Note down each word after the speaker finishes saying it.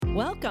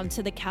Welcome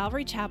to the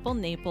Calvary Chapel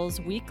Naples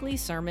weekly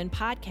sermon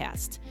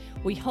podcast.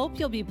 We hope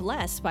you'll be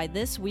blessed by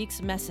this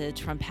week's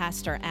message from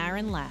Pastor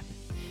Aaron Lapp.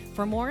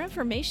 For more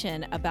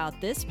information about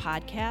this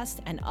podcast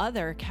and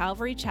other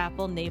Calvary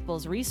Chapel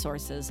Naples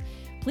resources,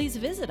 please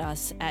visit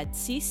us at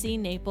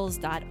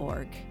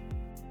ccnaples.org.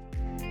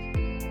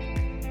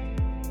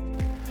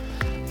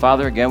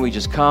 Father, again, we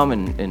just come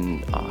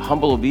in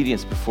humble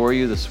obedience before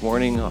you this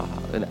morning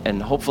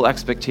and hopeful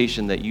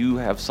expectation that you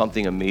have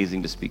something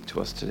amazing to speak to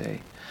us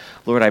today.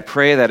 Lord, I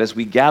pray that as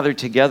we gather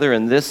together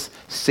in this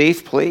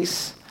safe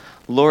place,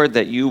 Lord,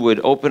 that you would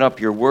open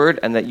up your word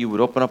and that you would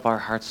open up our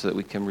hearts so that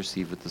we can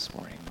receive it this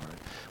morning, Lord.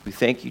 We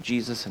thank you,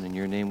 Jesus, and in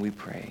your name we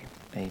pray.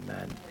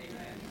 Amen.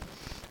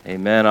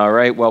 Amen. All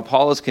right. Well,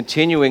 Paul is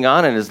continuing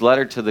on in his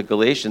letter to the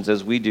Galatians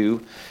as we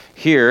do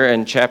here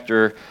in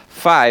chapter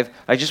 5.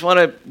 I just want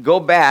to go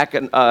back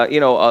and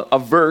a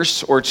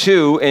verse or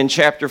two in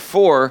chapter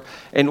 4,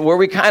 and where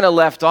we kind of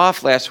left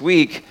off last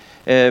week,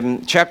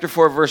 chapter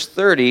 4, verse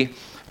 30.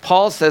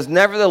 Paul says,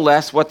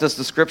 "Nevertheless, what does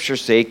the scripture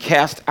say?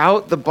 Cast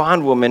out the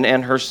bondwoman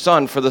and her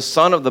son, for the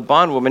son of the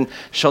bondwoman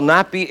shall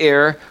not be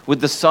heir with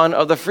the son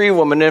of the free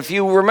woman." And if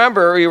you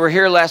remember, you were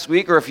here last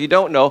week, or if you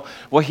don't know,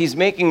 what he's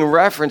making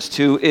reference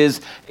to is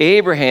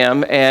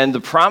Abraham and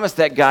the promise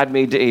that God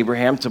made to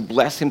Abraham to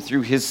bless him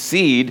through his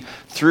seed,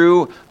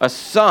 through a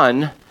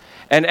son.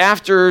 And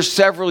after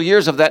several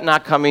years of that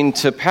not coming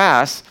to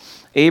pass,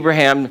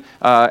 Abraham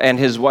and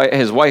his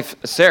wife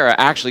Sarah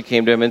actually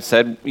came to him and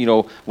said,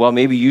 well,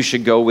 maybe you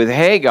should go with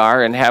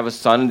Hagar and have a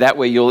son. That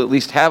way you'll at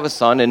least have a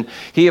son. And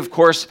he, of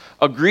course,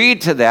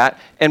 agreed to that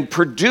and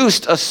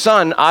produced a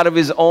son out of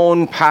his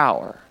own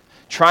power,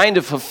 trying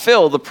to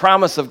fulfill the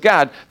promise of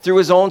God through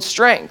his own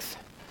strength.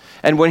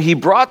 And when he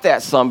brought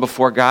that son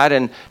before God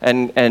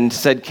and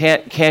said,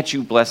 can't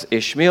you bless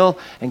Ishmael?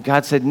 And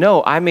God said,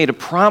 no, I made a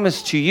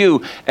promise to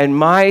you, and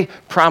my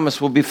promise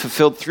will be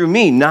fulfilled through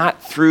me,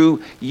 not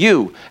through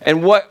you.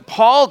 And what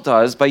Paul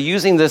does by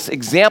using this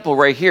example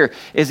right here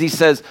is he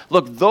says,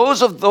 look,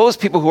 those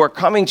people who are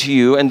coming to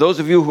you and those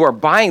of you who are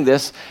buying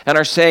this and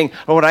are saying,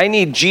 oh, I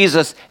need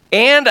Jesus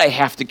and I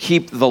have to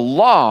keep the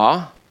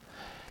law,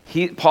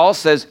 Paul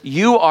says,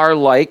 you are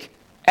like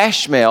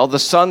Ishmael, the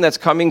son that's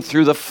coming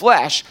through the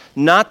flesh,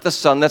 not the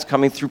son that's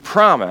coming through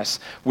promise.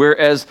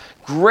 Whereas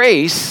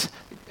grace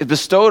is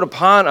bestowed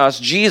upon us,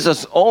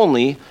 Jesus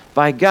only,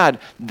 by God.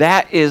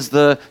 That is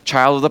the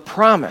child of the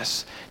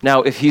promise.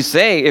 Now, if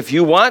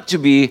you want to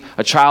be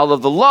a child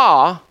of the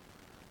law,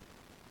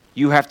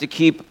 you have to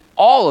keep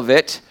all of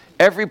it,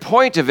 every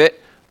point of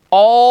it,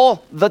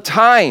 all the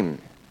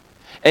time.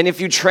 And if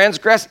you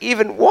transgress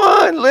even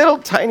one little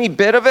tiny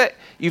bit of it,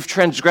 you've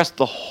transgressed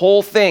the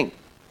whole thing.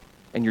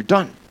 And you're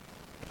done.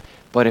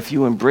 But if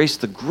you embrace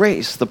the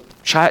grace,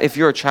 if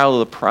you're a child of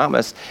the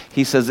promise,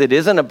 he says it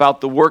isn't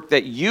about the work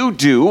that you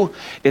do,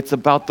 it's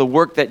about the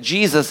work that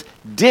Jesus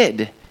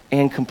did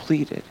and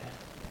completed.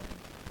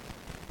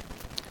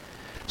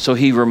 So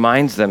he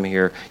reminds them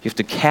here, you have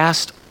to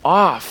cast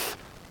off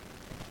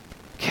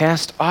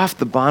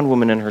the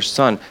bondwoman and her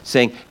son,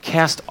 saying,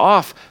 cast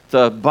off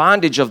the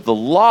bondage of the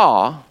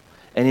law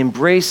and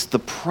embrace the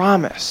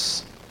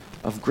promise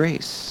of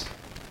grace.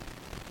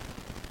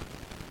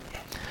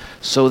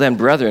 So then,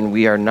 brethren,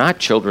 we are not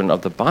children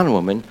of the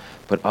bondwoman,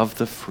 but of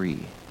the free.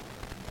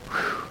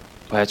 Well,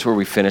 that's where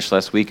we finished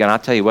last week. And I'll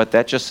tell you what,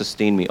 that just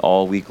sustained me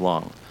all week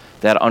long.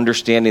 That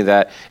understanding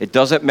that it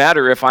doesn't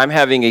matter if I'm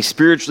having a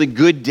spiritually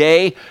good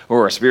day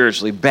or a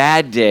spiritually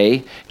bad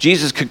day.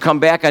 Jesus could come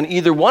back on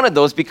either one of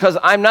those because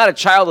I'm not a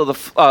child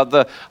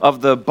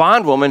of the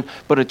bondwoman,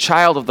 but a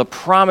child of the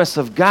promise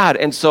of God.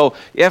 And so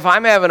if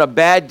I'm having a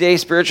bad day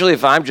spiritually,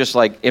 if I'm just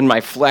like in my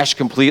flesh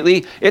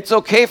completely, it's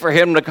okay for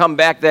him to come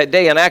back that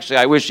day. And actually,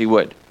 I wish he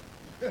would.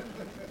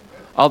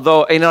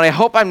 Although, I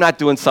hope I'm not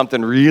doing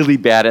something really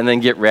bad and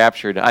then get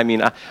raptured. I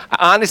mean,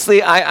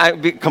 honestly, I'll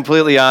be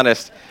completely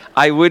honest.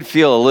 I would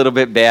feel a little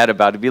bit bad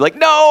about it. Be like,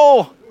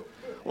 no,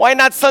 why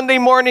not Sunday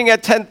morning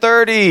at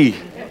 10:30?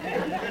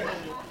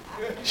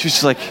 She's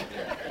just like,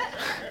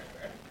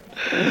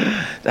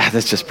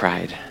 that's just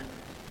pride.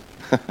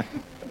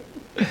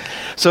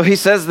 So he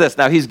says this.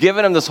 Now, he's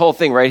given him this whole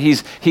thing, right?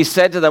 He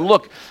said to them,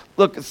 look,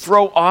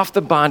 throw off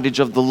the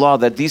bondage of the law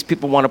that these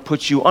people want to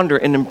put you under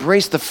and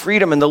embrace the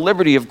freedom and the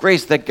liberty of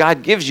grace that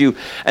God gives you.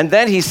 And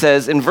then he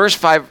says in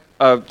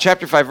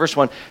chapter 5, verse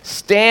 1,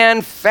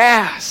 stand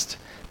fast,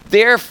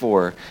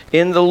 therefore,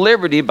 in the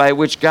liberty by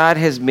which God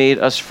has made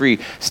us free.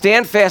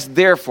 Stand fast,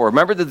 therefore.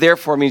 Remember, the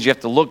therefore means you have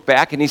to look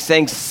back. And he's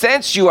saying,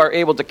 since you are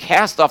able to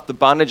cast off the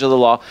bondage of the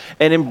law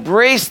and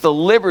embrace the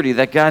liberty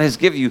that God has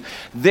given you,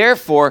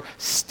 therefore,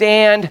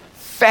 stand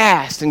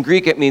fast. In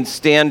Greek, it means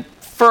stand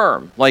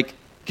firm, like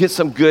get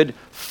some good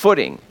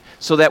footing,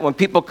 so that when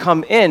people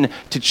come in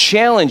to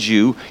challenge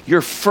you,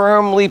 you're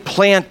firmly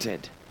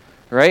planted.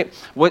 Right?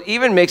 What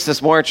even makes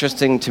this more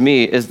interesting to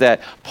me is that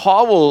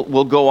Paul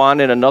will go on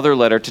in another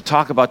letter to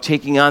talk about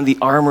taking on the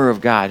armor of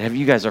God.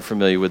 You guys are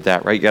familiar with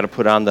that, right? You got to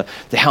put on the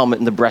helmet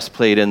and the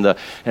breastplate and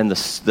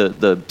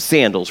the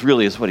sandals,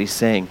 really is what he's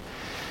saying.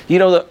 You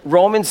know, the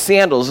Roman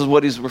sandals is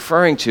what he's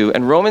referring to.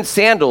 And Roman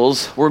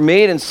sandals were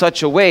made in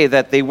such a way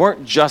that they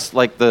weren't just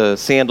like the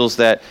sandals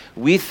that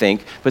we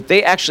think, but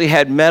they actually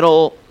had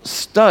metal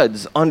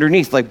studs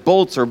underneath, like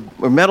bolts or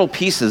metal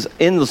pieces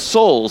in the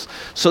soles,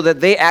 so that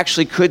they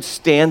actually could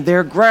stand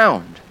their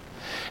ground.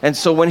 And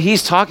so when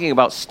he's talking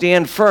about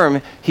stand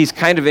firm, he's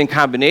kind of in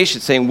combination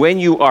saying when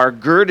you are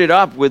girded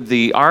up with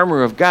the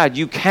armor of God,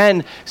 you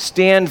can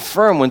stand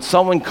firm. When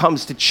someone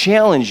comes to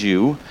challenge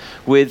you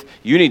with,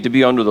 you need to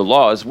be under the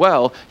law as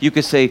well, you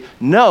could say,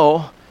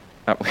 no,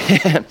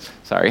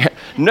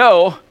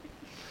 no,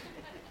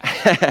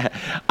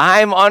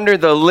 I'm under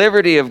the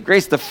liberty of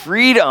grace, the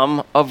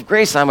freedom of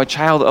grace. I'm a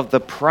child of the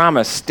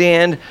promise.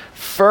 Stand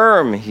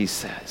firm, he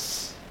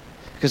says,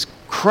 because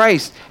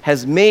Christ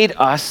has made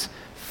us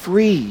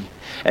free.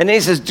 And he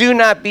says, do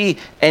not be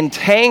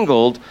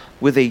entangled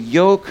with a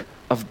yoke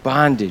of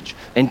bondage.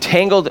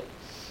 Entangled,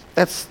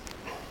 I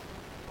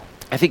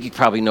think you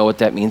probably know what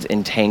that means,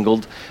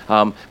 entangled,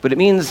 but it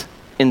means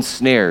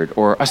ensnared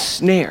or a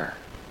snare,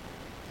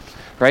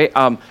 right?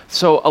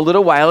 So a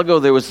little while ago,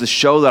 there was this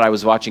show that I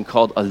was watching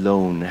called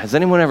Alone. Has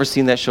anyone ever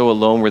seen that show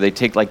Alone, where they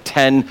take like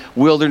 10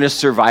 wilderness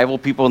survival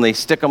people and they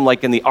stick them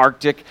like in the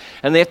Arctic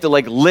and they have to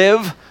like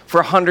live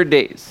for 100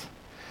 days?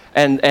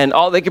 And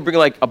all they could bring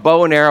like a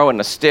bow and arrow and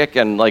a stick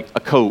and like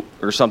a coat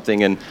or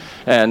something, and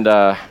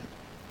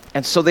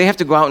so they have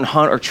to go out and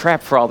hunt or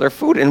trap for all their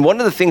food. And one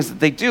of the things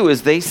that they do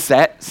is they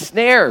set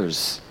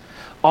snares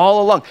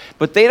all along.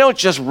 But they don't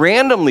just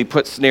randomly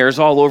put snares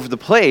all over the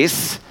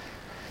place.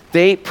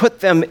 They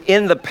put them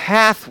in the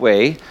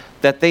pathway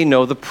that they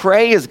know the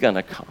prey is going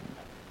to come,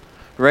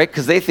 right?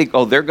 Because they think,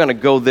 oh, they're going to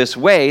go this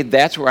way.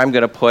 That's where I'm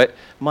going to put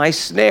my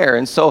snare.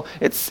 And so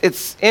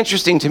it's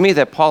interesting to me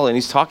that Paul, and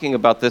he's talking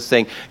about this,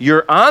 saying,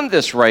 you're on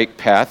this right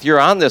path, you're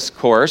on this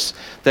course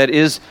that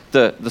is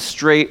the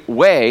straight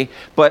way,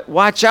 but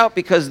watch out,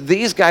 because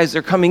these guys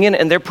are coming in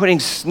and they're putting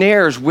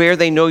snares where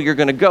they know you're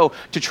going to go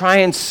to try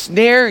and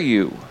snare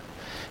you,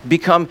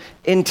 become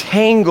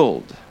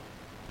entangled.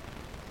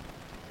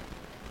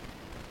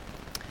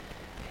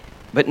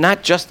 But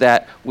not just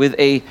that, with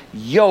a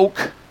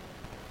yoke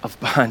of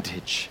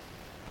bondage.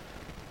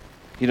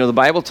 You know, the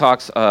Bible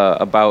talks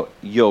about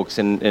yokes,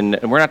 and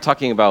we're not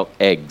talking about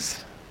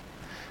eggs.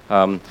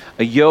 A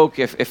yoke,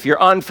 if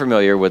you're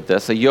unfamiliar with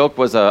this, a yoke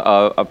was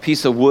a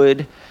piece of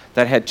wood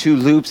that had two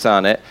loops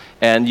on it,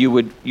 and you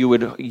would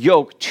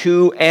yoke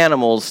two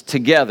animals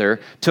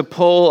together to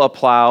pull a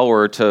plow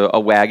or to a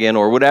wagon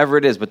or whatever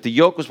it is, but the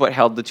yoke was what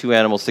held the two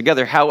animals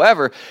together.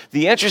 However,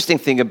 the interesting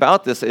thing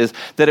about this is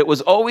that it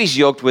was always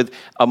yoked with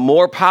a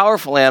more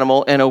powerful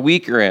animal and a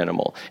weaker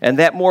animal, and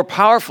that more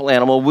powerful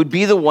animal would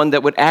be the one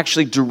that would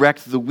actually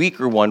direct the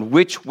weaker one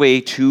which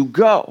way to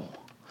go.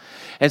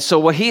 And so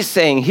what he's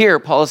saying here,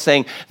 Paul is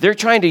saying, they're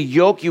trying to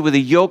yoke you with a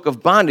yoke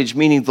of bondage,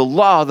 meaning the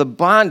law, the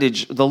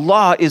bondage, the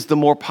law is the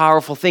more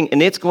powerful thing,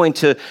 and it's going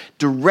to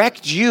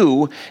direct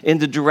you in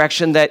the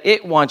direction that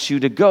it wants you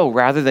to go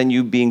rather than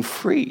you being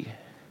free.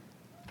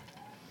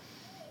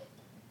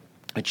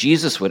 But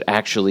Jesus would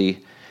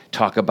actually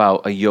talk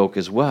about a yoke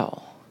as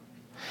well.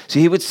 So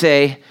he would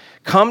say,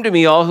 come to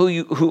me, all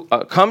you who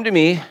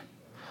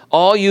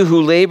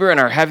labor and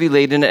are heavy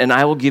laden, and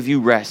I will give you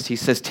rest. He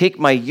says, take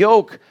my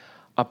yoke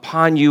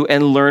upon you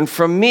and learn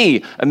from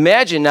me.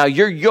 Imagine now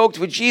you're yoked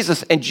with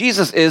Jesus, and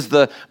Jesus is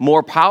the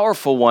more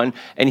powerful one,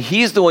 and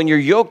he's the one you're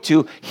yoked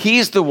to.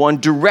 He's the one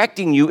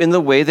directing you in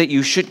the way that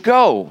you should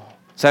go.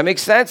 Does that make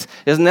sense?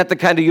 Isn't that the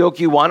kind of yoke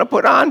you want to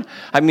put on?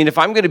 I mean, if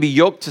I'm going to be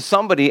yoked to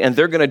somebody and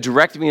they're going to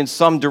direct me in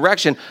some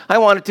direction, I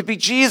want it to be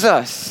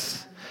Jesus,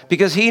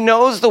 because he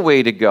knows the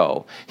way to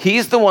go.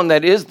 He's the one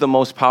that is the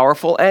most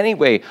powerful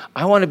anyway.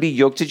 I want to be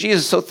yoked to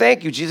Jesus. So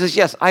thank you, Jesus.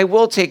 Yes, I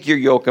will take your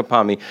yoke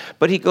upon me.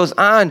 But he goes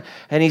on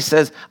and he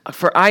says,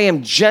 for I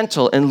am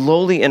gentle and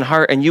lowly in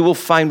heart, and you will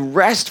find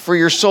rest for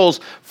your souls.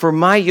 For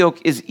my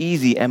yoke is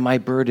easy and my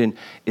burden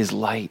is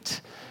light.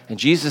 And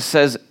Jesus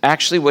says,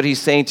 actually what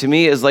he's saying to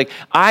me is like,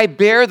 I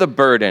bear the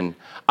burden.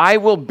 I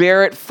will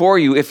bear it for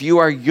you if you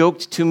are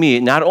yoked to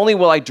me. Not only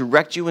will I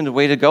direct you in the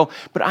way to go,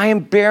 but I am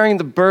bearing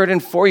the burden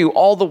for you.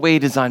 All the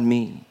weight is on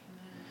me.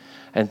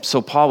 And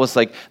so Paul was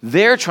like,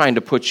 they're trying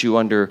to put you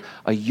under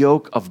a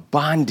yoke of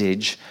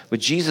bondage, but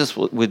Jesus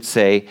would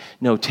say,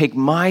 no, take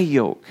my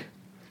yoke.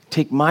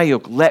 Take my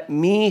yoke. Let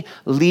me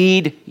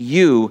lead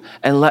you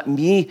and let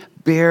me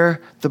bear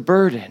the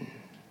burden.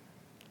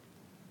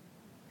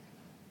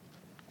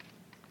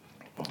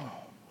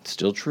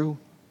 Still true.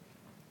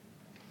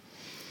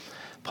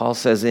 Paul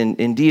says,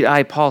 indeed,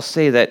 I, Paul,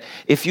 say that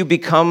if you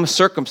become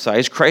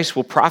circumcised, Christ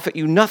will profit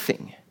you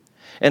nothing.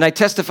 And I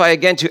testify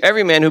again to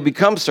every man who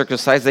becomes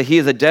circumcised that he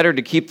is a debtor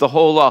to keep the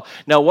whole law.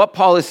 Now, what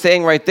Paul is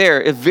saying right there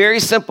is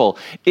very simple.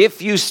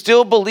 If you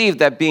still believe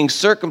that being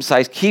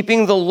circumcised,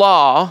 keeping the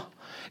law,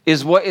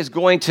 is what is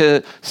going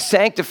to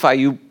sanctify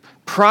you,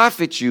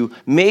 profit you,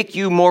 make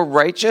you more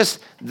righteous,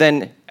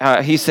 then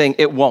he's saying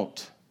it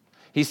won't.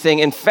 He's saying,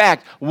 in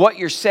fact, what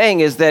you're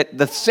saying is that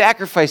the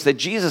sacrifice that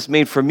Jesus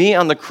made for me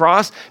on the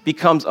cross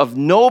becomes of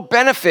no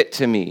benefit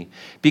to me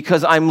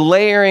because I'm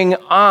layering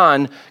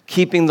on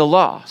keeping the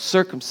law,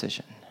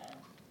 circumcision.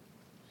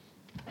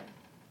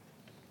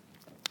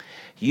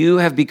 You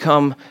have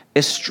become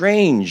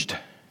estranged.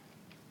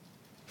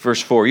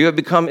 Verse 4, you have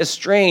become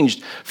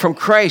estranged from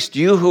Christ,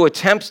 you who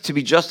attempt to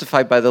be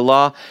justified by the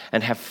law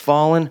and have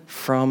fallen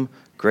from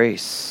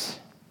grace.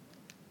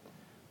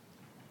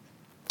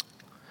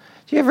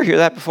 Do you ever hear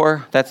that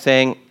before? That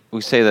saying,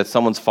 we say that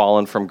someone's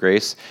fallen from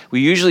grace.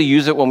 We usually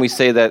use it when we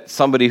say that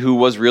somebody who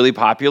was really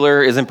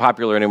popular isn't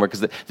popular anymore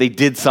because they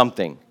did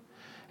something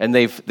and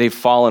they've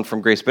fallen from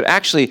grace. But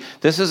actually,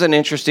 this is an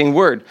interesting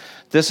word.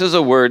 This is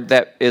a word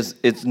that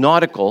it's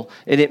nautical,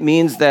 and it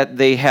means that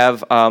they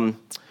have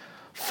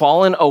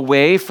fallen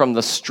away from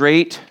the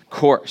straight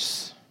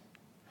course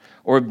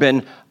or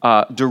been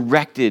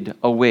directed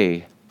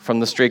away from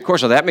the straight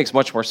course. So that makes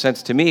much more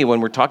sense to me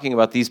when we're talking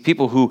about these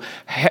people who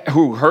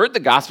heard the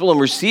gospel and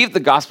received the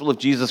gospel of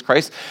Jesus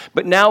Christ,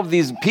 but now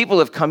these people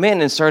have come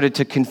in and started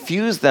to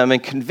confuse them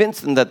and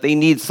convince them that they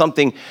need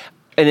something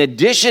in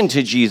addition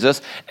to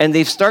Jesus, and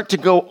they start to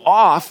go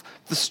off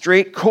the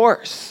straight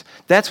course.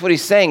 That's what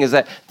he's saying, is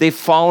that they've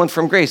fallen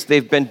from grace.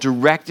 They've been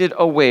directed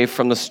away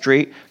from the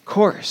straight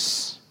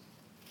course.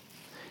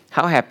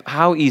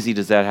 How easy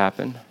does that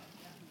happen?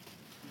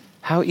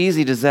 How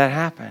easy does that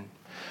happen?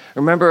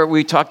 Remember,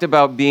 we talked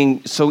about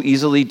being so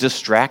easily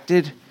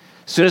distracted?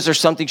 As soon as there's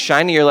something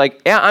shiny, you're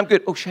like, yeah, I'm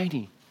good. Oh,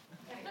 shiny.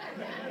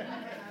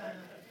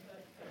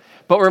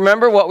 But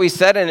remember what we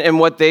said and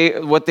what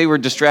they were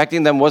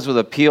distracting them was with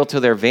appeal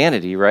to their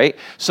vanity, right?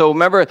 So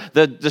remember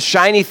the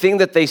shiny thing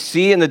that they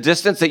see in the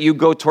distance that you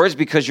go towards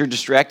because you're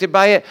distracted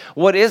by it?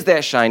 What is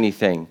that shiny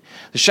thing?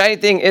 The shiny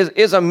thing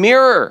is a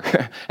mirror.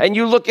 And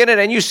you look in it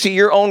and you see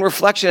your own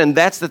reflection, and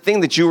that's the thing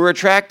that you were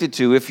attracted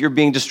to if you're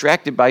being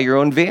distracted by your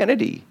own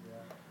vanity.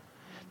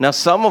 Now,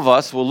 some of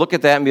us will look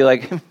at that and be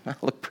like, I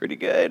look pretty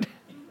good.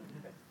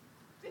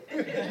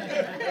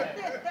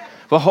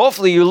 But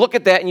hopefully you look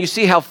at that and you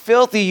see how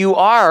filthy you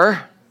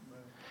are,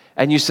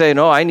 and you say,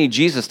 no, I need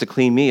Jesus to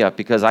clean me up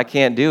because I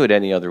can't do it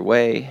any other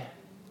way.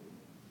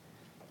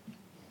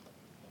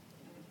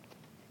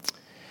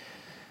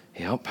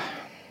 Yep.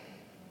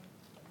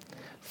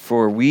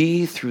 For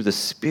we, through the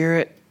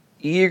Spirit,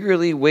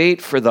 eagerly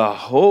wait for the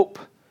hope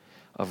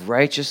of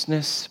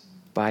righteousness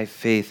by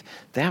faith.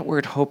 That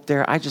word hope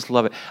there, I just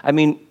love it. I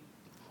mean,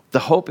 the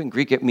hope in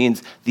Greek, it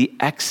means the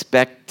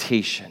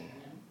expectation.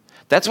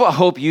 That's what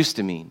hope used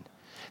to mean.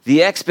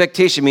 The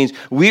expectation means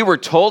we were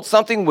told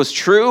something was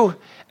true,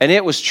 and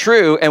it was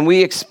true, and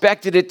we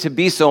expected it to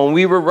be so, and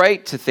we were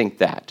right to think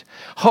that.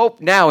 Hope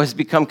now has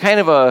become kind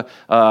of a,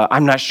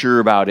 I'm not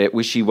sure about it,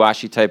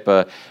 wishy-washy type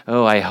of,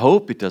 oh, I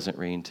hope it doesn't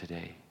rain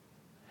today,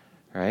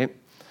 right?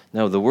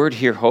 No, the word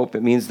here, hope,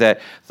 it means that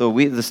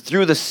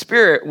through the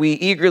Spirit, we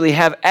eagerly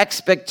have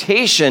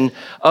expectation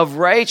of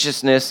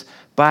righteousness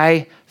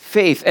by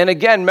faith. And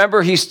again,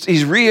 remember,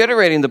 he's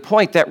reiterating the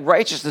point that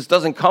righteousness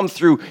doesn't come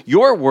through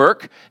your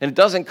work, and it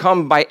doesn't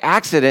come by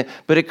accident,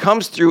 but it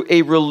comes through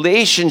a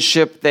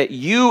relationship that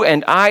you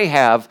and I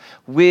have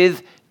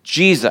with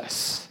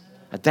Jesus.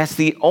 That's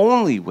the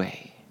only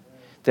way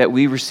that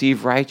we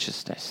receive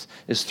righteousness,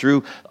 is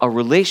through a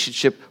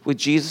relationship with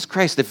Jesus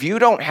Christ. If you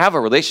don't have a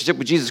relationship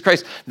with Jesus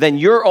Christ, then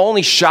your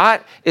only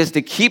shot is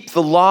to keep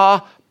the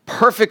law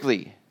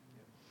perfectly.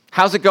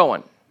 How's it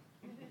going?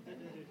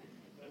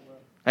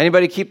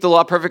 Anybody keep the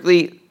law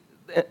perfectly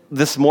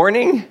this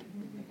morning?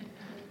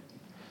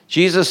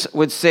 Jesus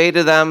would say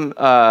to them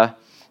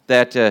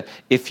that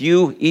if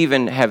you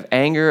even have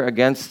anger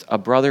against a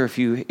brother, if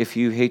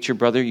you hate your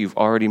brother, you've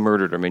already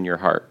murdered him in your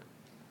heart.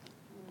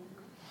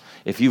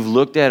 If you've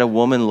looked at a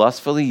woman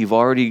lustfully, you've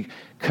already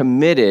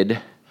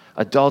committed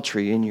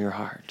adultery in your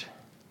heart.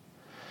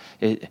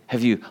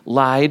 Have you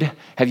lied?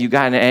 Have you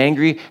gotten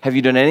angry? Have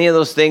you done any of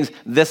those things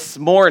this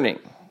morning?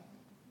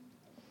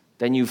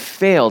 Then you've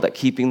failed at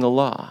keeping the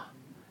law.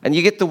 And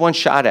you get the one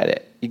shot at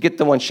it. You get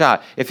the one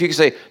shot. If you can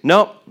say,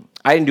 no,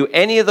 I didn't do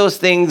any of those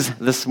things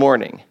this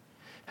morning.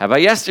 How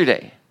about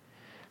yesterday?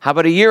 How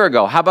about a year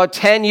ago? How about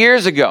 10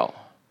 years ago?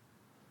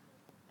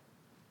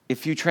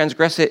 If you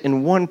transgress it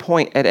in one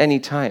point at any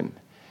time,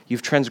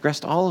 you've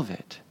transgressed all of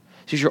it.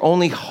 Because your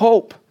only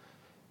hope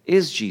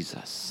is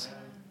Jesus.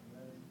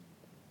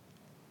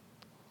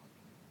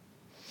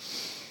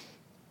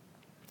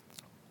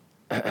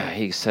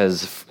 He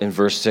says in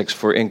verse 6,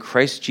 for in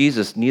Christ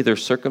Jesus neither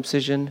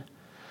circumcision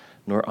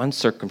nor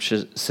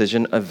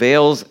uncircumcision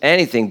avails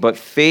anything, but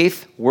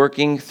faith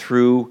working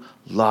through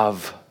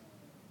love.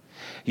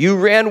 You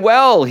ran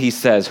well, he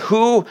says.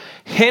 Who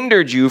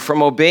hindered you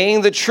from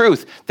obeying the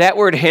truth? That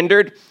word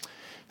hindered,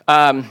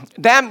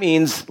 that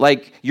means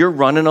like you're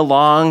running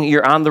along,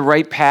 you're on the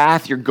right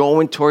path, you're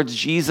going towards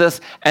Jesus,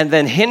 and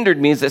then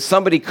hindered means that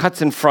somebody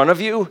cuts in front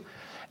of you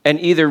and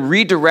either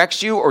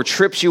redirects you or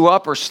trips you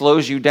up or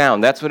slows you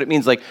down. That's what it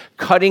means, like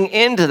cutting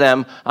into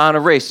them on a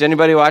race. Did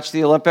anybody watch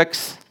the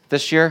Olympics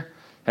this year?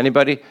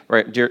 Anybody?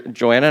 Right,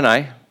 Joanna and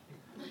I.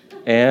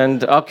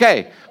 And,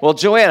 okay. Well,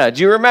 Joanna,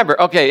 do you remember?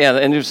 Okay, yeah,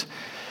 and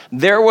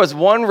there was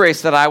one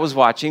race that I was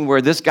watching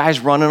where this guy's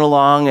running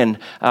along, and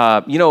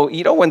you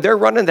know when they're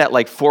running that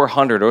like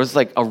 400, it was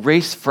like a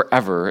race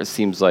forever, it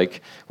seems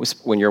like,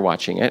 when you're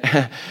watching it.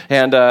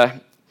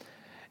 And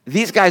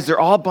these guys, they're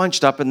all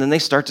bunched up, and then they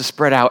start to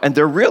spread out, and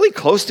they're really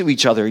close to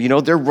each other. You know,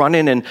 they're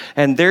running,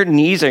 and their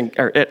knees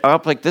are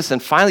up like this,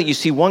 and finally you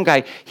see one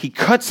guy, he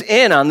cuts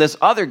in on this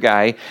other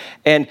guy,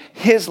 and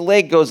his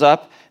leg goes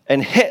up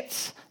and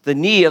hits the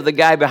knee of the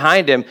guy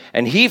behind him,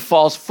 and he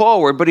falls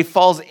forward, but he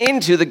falls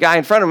into the guy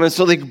in front of him, and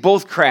so they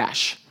both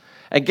crash.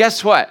 And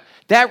guess what?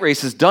 That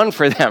race is done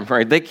for them,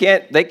 right? They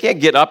can't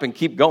get up and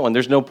keep going.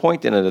 There's no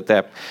point in it at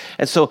that.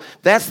 And so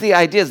that's the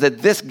idea, is that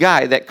this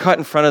guy that cut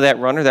in front of that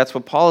runner, that's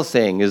what Paul is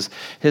saying, is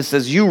he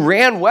says, you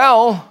ran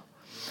well,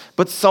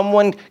 but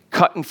someone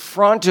cut in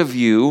front of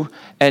you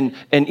and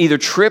either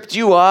tripped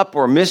you up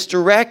or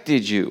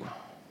misdirected you.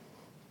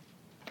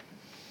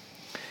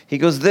 He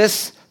goes,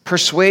 this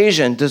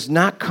persuasion does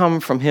not come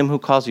from him who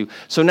calls you.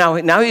 So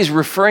now he's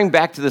referring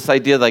back to this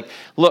idea, like,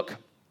 look,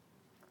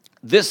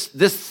 this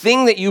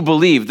thing that you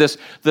believe, this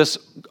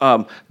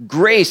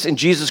grace in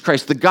Jesus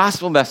Christ, the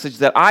gospel message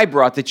that I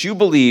brought, that you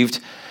believed,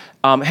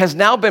 has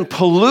now been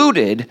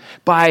polluted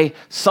by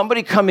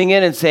somebody coming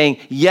in and saying,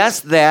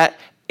 yes, that,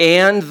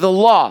 and the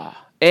law,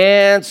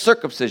 and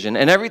circumcision,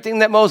 and everything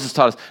that Moses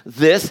taught us,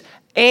 this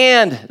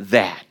and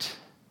that.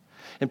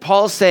 And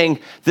Paul is saying,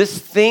 this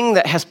thing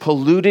that has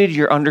polluted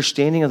your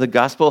understanding of the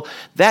gospel,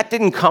 that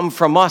didn't come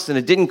from us, and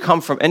it didn't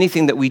come from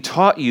anything that we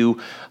taught you,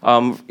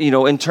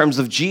 in terms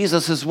of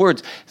Jesus'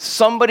 words.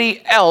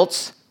 Somebody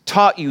else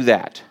taught you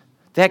that.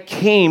 That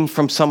came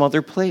from some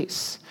other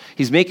place.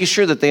 He's making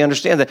sure that they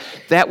understand that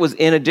that was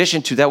in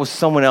addition to, that was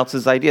someone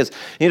else's ideas.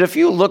 And if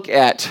you look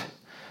at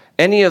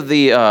any of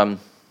the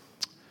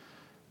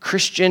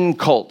Christian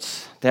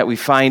cults that we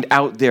find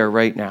out there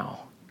right now,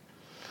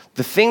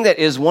 the thing that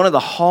is one of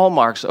the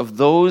hallmarks of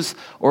those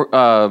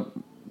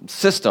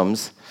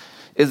systems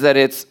is that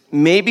it's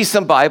maybe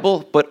some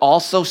Bible, but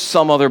also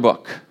some other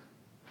book.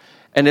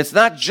 And it's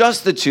not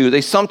just the two.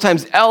 They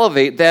sometimes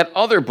elevate that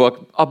other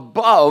book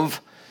above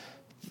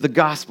the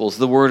Gospels,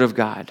 the Word of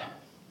God.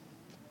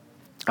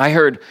 I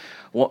heard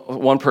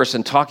one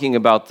person talking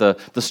about the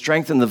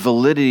strength and the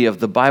validity of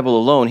the Bible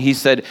alone. He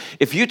said,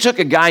 if you took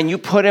a guy and you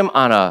put him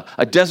on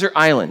a desert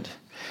island,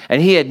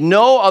 and he had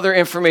no other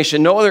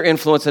information, no other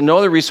influence, and no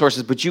other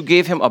resources, but you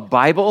gave him a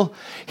Bible,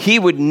 he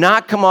would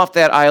not come off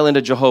that island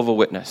a Jehovah's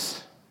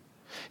Witness.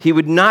 He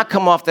would not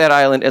come off that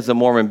island as a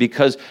Mormon,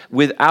 because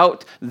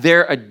without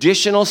their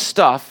additional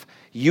stuff,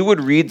 you would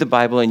read the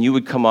Bible and you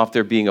would come off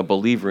there being a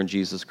believer in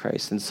Jesus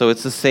Christ. And so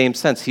it's the same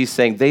sense. He's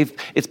saying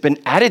it's been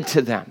added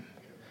to them.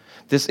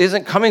 This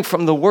isn't coming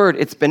from the Word.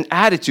 It's been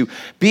added to.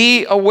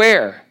 Be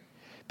aware.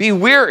 Be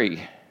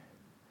wary.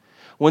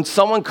 When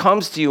someone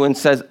comes to you and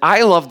says,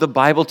 I love the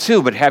Bible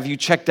too, but have you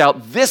checked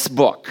out this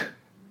book?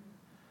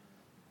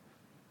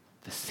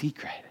 The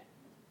secret.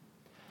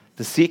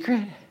 The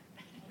secret?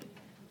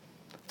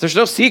 There's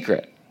no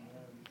secret.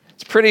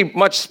 It's pretty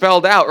much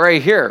spelled out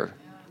right here.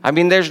 I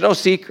mean, there's no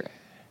secret.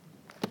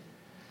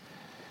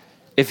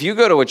 If you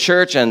go to a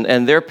church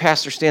and their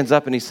pastor stands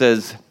up and he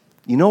says,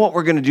 you know what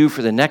we're going to do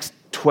for the next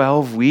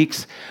 12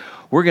 weeks?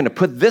 We're going to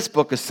put this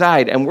book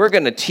aside, and we're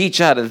going to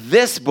teach out of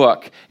this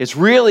book. It's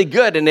really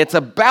good, and it's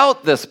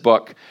about this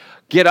book.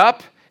 Get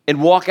up and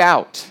walk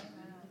out.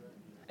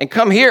 And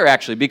come here,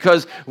 actually,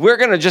 because we're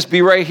going to just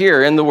be right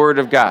here in the Word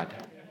of God.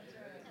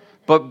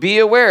 But be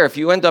aware, if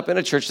you end up in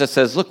a church that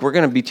says, look, we're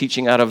going to be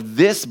teaching out of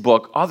this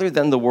book other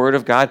than the Word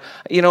of God,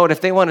 you know what,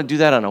 if they want to do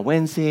that on a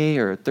Wednesday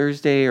or a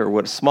Thursday or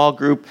a small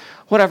group,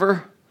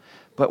 whatever.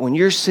 But when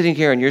you're sitting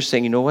here and you're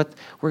saying, you know what,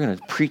 we're going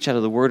to preach out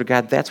of the Word of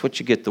God, that's what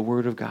you get, the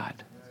Word of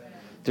God.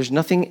 There's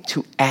nothing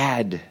to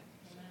add.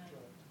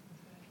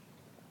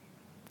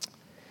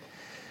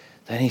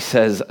 Then he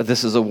says,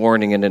 this is a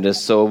warning, and it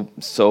is so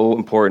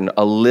important.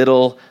 A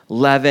little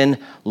leaven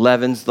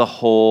leavens the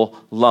whole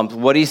lump.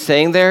 What he's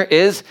saying there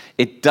is,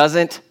 it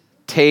doesn't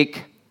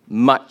take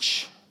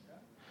much.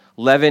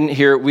 Leaven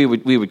here, we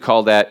would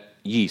call that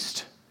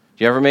yeast.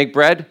 Do you ever make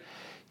bread?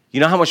 You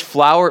know how much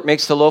flour it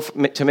makes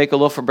to make a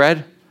loaf of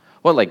bread?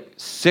 What, like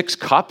 6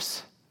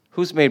 cups?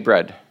 Who's made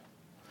bread?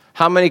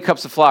 How many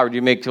cups of flour do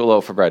you make to a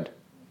loaf of bread?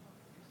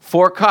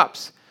 4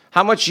 cups.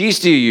 How much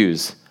yeast do you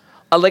use?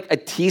 Like a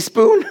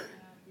teaspoon?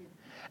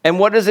 And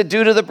what does it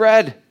do to the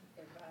bread?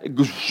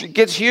 It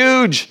gets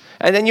huge.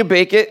 And then you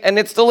bake it, and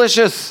it's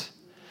delicious.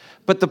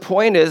 But the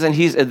point is, and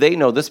they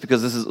know this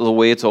because this is the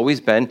way it's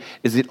always been,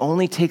 is it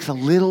only takes a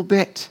little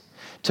bit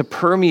to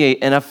permeate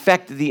and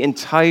affect the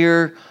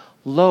entire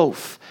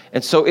loaf.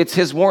 And so it's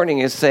his warning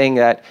is saying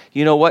that,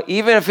 you know what,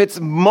 even if it's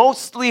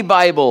mostly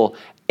Bible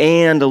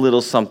and a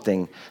little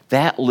something,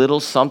 that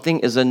little something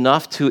is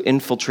enough to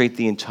infiltrate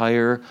the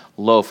entire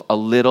loaf. A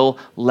little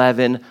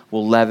leaven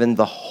will leaven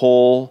the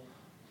whole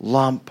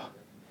lump.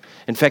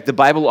 In fact, the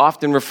Bible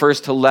often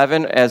refers to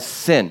leaven as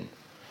sin.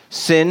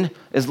 Sin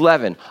is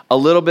leaven. A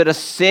little bit of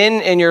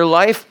sin in your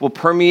life will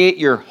permeate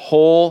your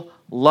whole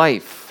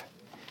life.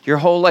 Your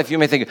whole life, you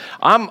may think,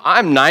 I'm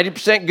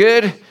 90%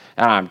 good,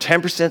 and I'm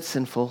 10%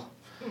 sinful,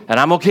 and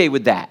I'm okay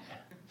with that.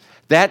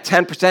 That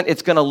 10%,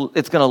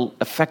 it's gonna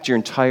affect your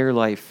entire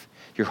life.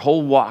 Your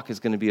whole walk is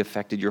going to be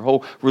affected. Your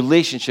whole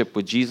relationship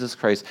with Jesus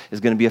Christ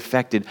is going to be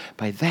affected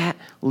by that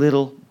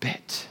little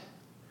bit.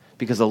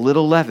 Because a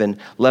little leaven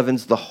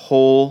leavens the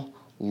whole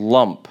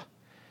lump.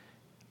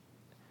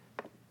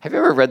 Have you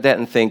ever read that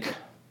and think,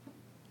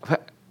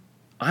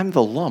 I'm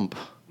the lump?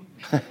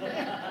 Did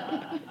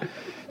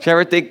you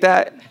ever think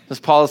that?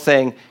 As Paul is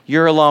saying,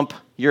 you're a lump,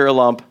 you're a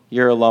lump,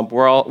 you're a lump.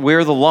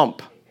 We're the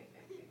lump.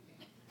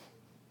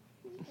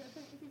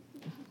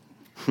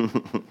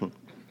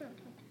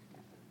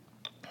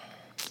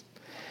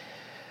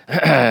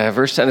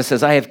 Verse 10, it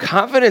says, I have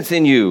confidence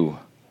in you,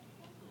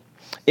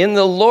 in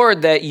the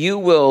Lord, that you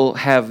will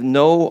have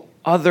no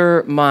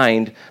other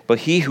mind, but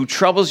he who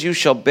troubles you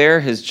shall bear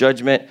his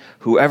judgment,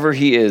 whoever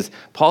he is.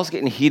 Paul's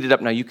getting heated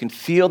up now. You can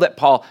feel that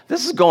Paul,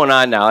 this is going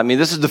on now. I mean,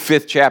 this is the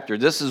 5th chapter.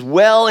 This is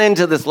well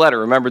into this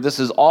letter. Remember,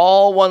 this is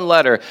all one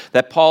letter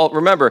that Paul,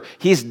 remember,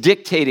 he's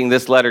dictating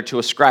this letter to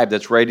a scribe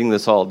that's writing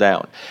this all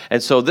down.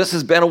 And so this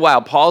has been a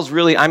while. Paul's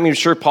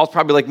sure Paul's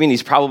probably like me, and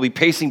he's probably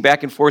pacing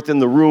back and forth in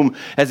the room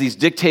as he's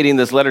dictating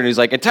this letter, and he's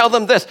like, and tell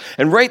them this,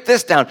 and write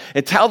this down,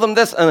 and tell them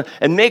this,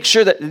 and make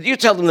sure that you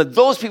tell them that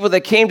those people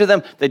that came to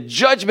them, that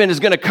judgment is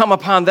going to come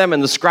upon them.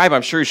 And the scribe,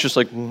 I'm sure he's just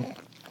like,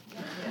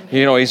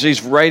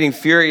 he's writing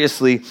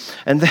furiously.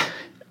 And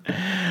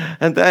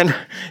then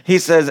he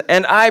says,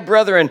 and I,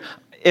 brethren,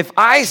 if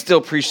I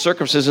still preach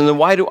circumcision, then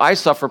why do I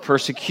suffer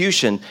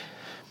persecution?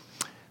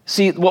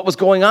 See, what was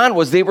going on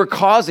was these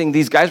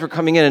guys were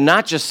coming in and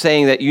not just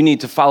saying that you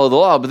need to follow the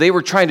law, but they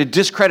were trying to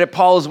discredit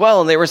Paul as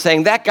well. And they were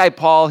saying, that guy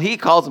Paul, he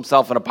calls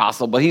himself an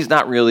apostle, but he's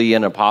not really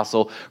an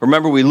apostle.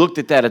 Remember, we looked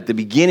at that at the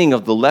beginning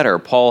of the letter.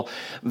 Paul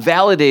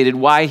validated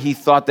why he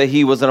thought that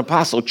he was an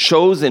apostle,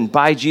 chosen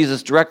by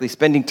Jesus directly,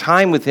 spending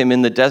time with him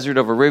in the desert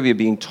of Arabia,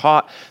 being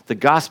taught the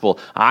gospel.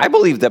 I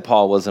believed that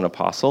Paul was an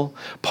apostle.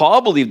 Paul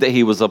believed that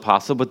he was an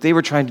apostle, but they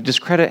were trying to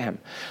discredit him.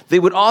 They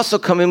would also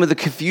come in with a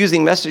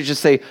confusing message to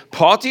say,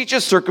 Paul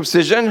teaches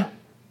circumcision,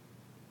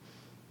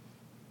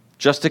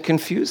 just to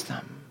confuse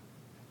them.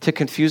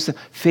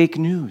 Fake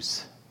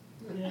news.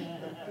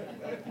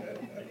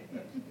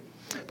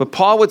 But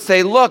Paul would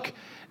say, look,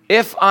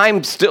 if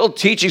I'm still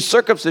teaching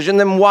circumcision,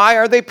 then why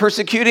are they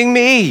persecuting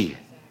me?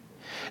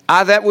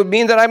 That would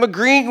mean that I'm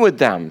agreeing with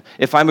them.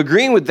 If I'm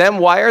agreeing with them,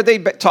 why are they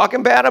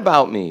talking bad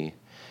about me?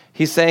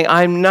 He's saying,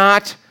 I'm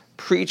not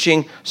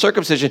preaching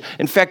circumcision.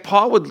 In fact,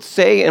 Paul would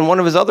say in one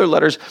of his other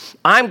letters,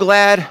 I'm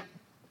glad,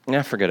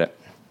 forget it.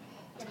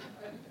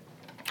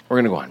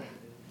 We're going to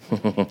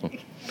go on.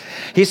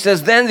 He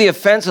says, then the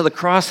offense of the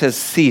cross has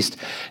ceased.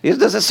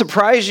 Does it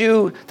surprise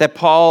you that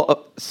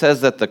Paul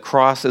says that the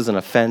cross is an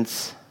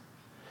offense?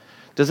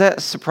 Does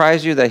that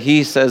surprise you that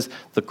he says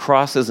the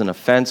cross is an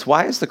offense?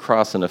 Why is the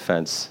cross an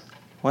offense?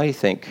 Why do you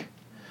think?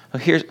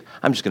 Well,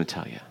 I'm just going to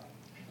tell you.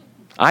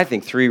 I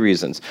think 3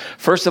 reasons.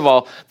 First of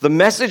all, the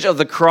message of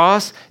the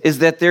cross is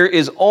that there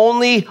is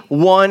only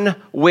one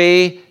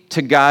way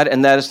to God,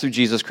 and that is through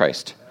Jesus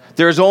Christ.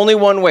 There's only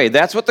one way.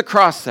 That's what the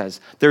cross says.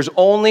 There's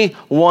only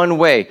one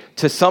way.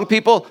 To some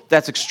people,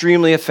 that's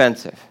extremely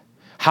offensive.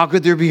 How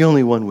could there be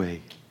only one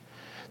way?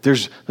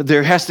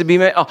 There has to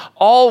be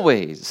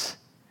always.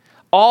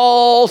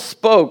 All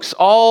spokes,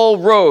 all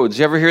roads.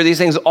 You ever hear these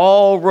things?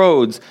 All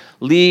roads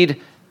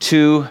lead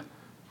to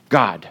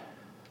God.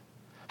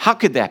 How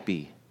could that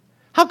be?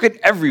 How could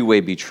every way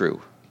be true?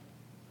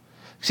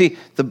 See,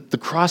 the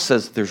cross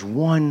says there's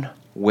one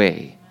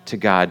way to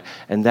God,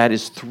 and that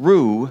is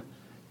through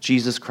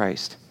Jesus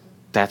Christ.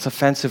 That's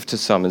offensive to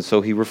some, and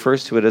so he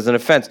refers to it as an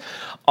offense.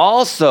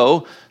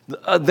 Also,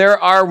 there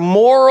are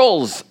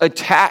morals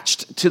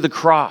attached to the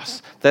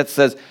cross that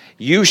says,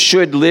 you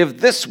should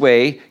live this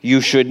way, you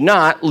should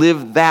not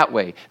live that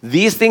way.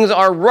 These things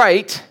are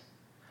right,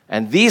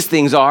 and these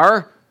things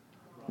are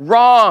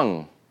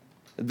wrong.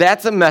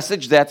 That's a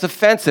message that's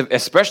offensive,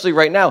 especially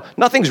right now.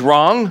 Nothing's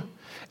wrong.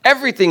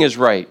 Everything is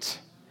right.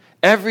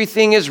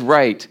 Everything is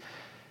right.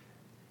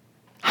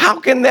 How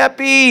can that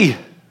be?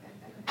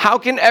 How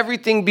can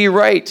everything be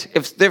right?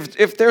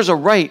 If there's a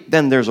right,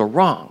 then there's a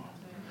wrong.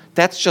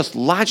 That's just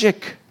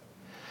logic.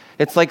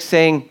 It's like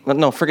saying,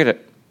 no, forget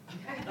it.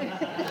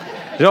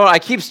 I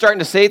keep starting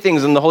to say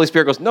things and the Holy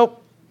Spirit goes,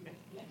 nope.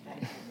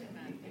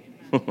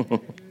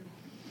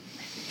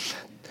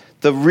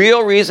 The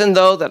real reason,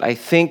 though, that I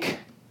think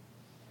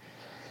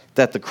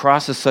that the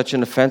cross is such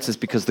an offense is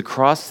because the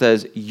cross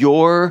says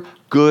your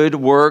good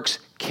works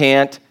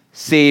can't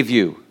save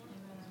you.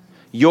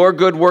 Your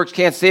good works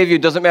can't save you.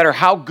 It doesn't matter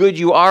how good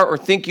you are or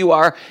think you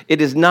are.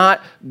 It is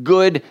not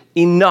good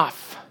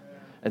enough.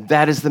 And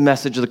that is the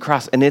message of the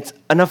cross. And it's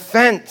an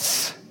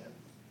offense.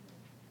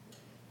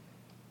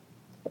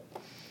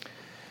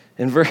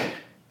 In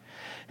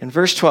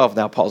verse 12,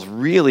 now Paul's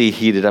really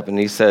heated up and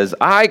he says,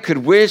 I could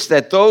wish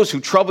that those who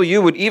trouble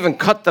you would even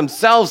cut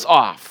themselves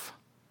off.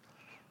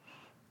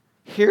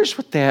 Here's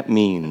what that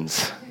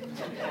means.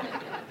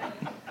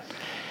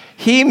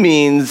 He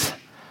means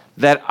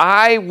that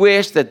I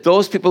wish that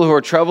those people who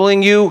are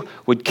troubling you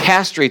would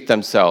castrate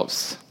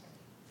themselves.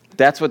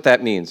 That's what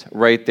that means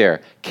right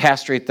there.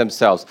 Castrate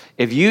themselves.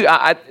 If you,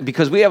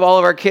 because we have all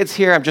of our kids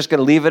here, I'm just going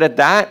to leave it at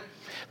that.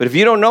 But if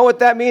you don't know what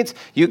that means,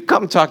 you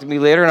come talk to me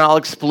later and I'll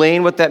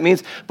explain what that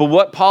means. But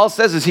what Paul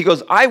says is he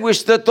goes, I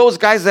wish that those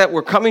guys that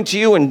were coming to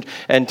you and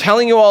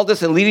telling you all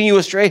this and leading you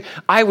astray,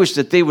 I wish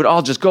that they would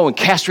all just go and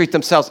castrate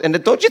themselves.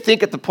 And don't you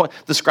think at the point,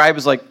 the scribe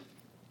is like,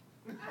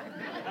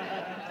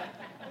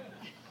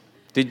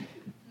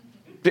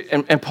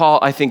 and Paul,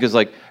 I think, is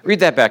like,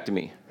 read that back to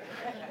me.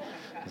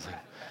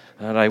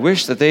 And I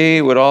wish that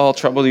they would all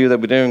trouble you,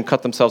 that would even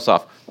cut themselves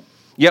off.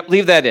 Yep,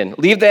 leave that in.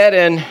 Leave that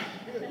in.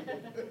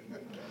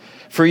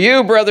 For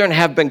you, brethren,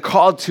 have been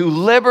called to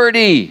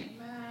liberty.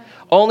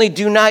 Only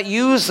do not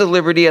use the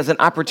liberty as an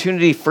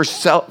opportunity for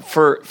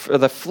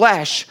the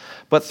flesh,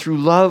 but through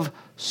love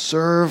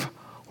serve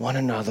one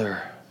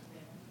another.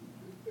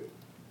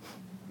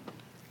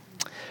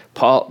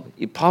 Paul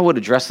would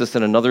address this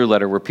in another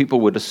letter where people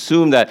would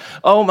assume that,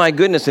 oh my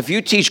goodness, if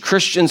you teach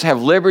Christians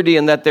have liberty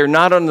and that they're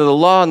not under the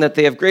law and that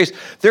they have grace,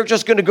 they're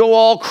just going to go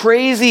all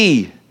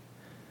crazy.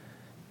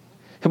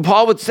 And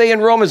Paul would say in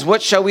Romans,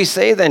 what shall we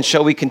say then?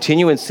 Shall we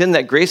continue in sin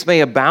that grace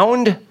may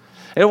abound?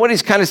 And what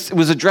he's kind of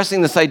was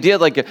addressing this idea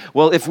like,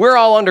 well, if we're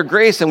all under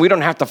grace and we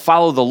don't have to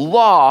follow the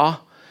law,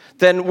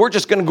 then we're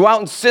just going to go out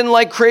and sin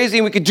like crazy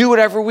and we could do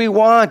whatever we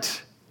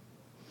want.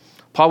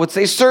 Paul would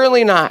say,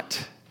 certainly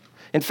not.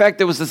 In fact,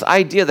 there was this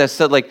idea that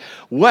said like,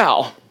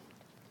 well,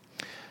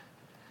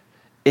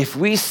 if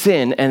we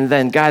sin and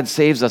then God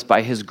saves us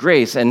by his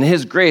grace and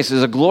his grace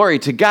is a glory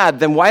to God,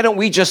 then why don't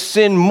we just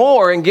sin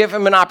more and give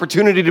him an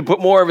opportunity to put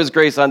more of his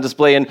grace on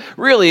display? And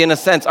really, in a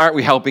sense, aren't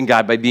we helping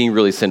God by being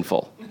really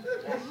sinful?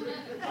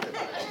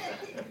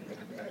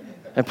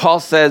 And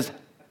Paul says,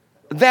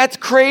 that's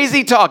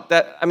crazy talk.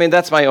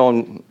 That's my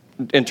own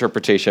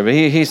interpretation. But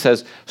he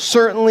says,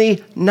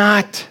 certainly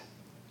not.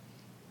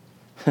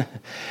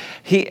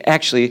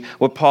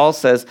 What Paul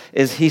says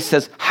is he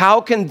says, how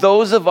can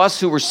those of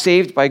us who were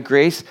saved by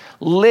grace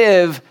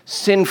live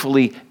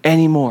sinfully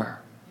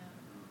anymore?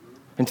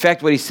 In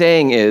fact, what he's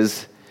saying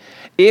is,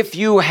 if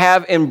you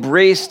have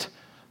embraced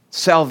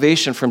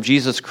salvation from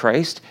Jesus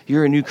Christ,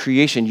 you're a new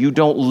creation. You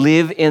don't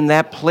live in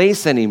that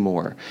place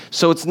anymore.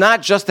 So it's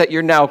not just that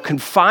you're now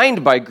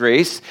confined by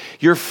grace,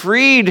 you're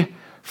freed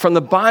from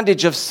the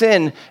bondage of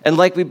sin. And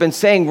like we've been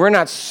saying, we're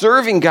not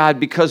serving God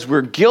because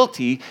we're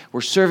guilty. We're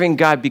serving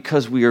God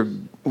because we're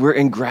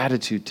in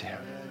gratitude to him.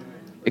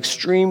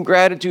 Extreme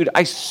gratitude.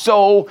 I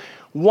so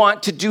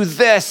want to do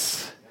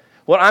this.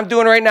 What I'm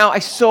doing right now, I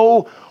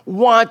so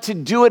want to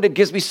do it. It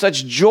gives me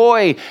such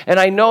joy. And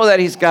I know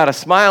that he's got a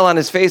smile on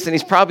his face and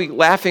he's probably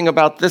laughing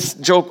about this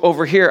joke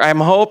over here.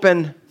 I'm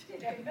hoping.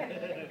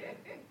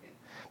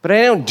 But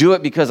I don't do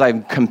it because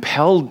I'm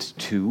compelled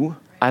to.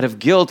 Out of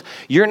guilt.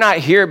 You're not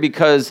here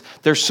because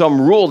there's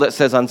some rule that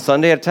says on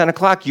Sunday at 10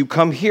 o'clock, you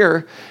come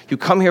here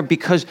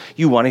because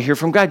you want to hear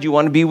from God. You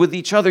want to be with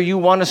each other. You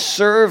want to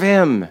serve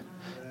him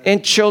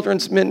in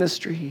children's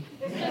ministry.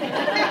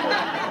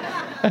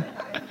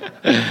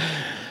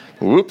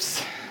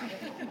 Whoops.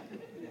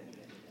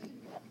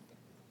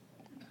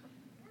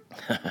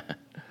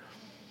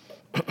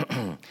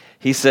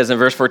 He says in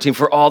verse 14,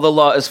 for all the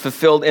law is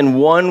fulfilled in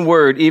one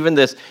word, even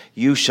this,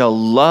 you shall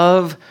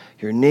love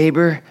your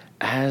neighbor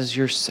as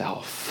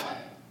yourself.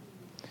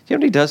 You know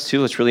what he does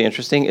too, what's really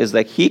interesting, is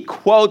that he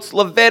quotes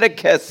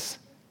Leviticus.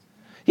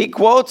 He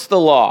quotes the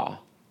law,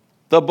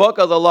 the book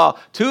of the law,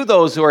 to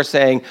those who are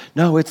saying,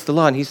 no, it's the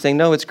law. And he's saying,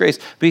 no, it's grace.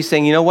 But he's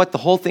saying, you know what? The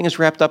whole thing is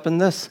wrapped up in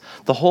this.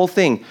 The whole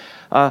thing.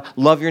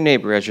 Love your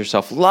neighbor as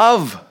yourself.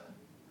 Love.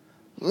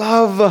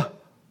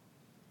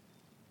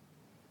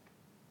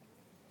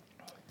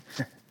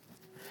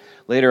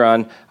 Later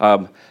on,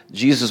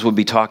 Jesus would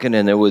be talking,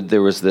 and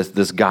there was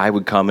this guy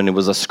would come, and it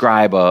was a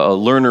scribe, a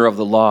learner of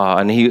the law,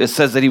 and it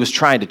says that he was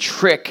trying to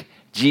trick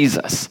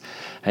Jesus.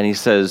 And he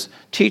says,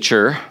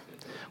 teacher,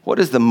 what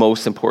is the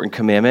most important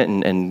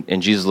commandment?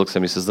 And Jesus looks at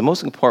him and he says, the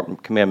most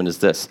important commandment is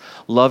this,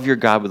 love your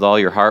God with all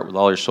your heart, with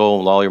all your soul,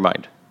 and with all your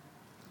mind.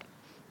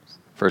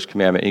 First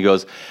commandment. And he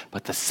goes,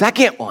 but the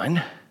second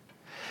one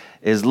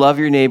is love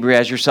your neighbor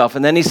as yourself.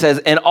 And then he says,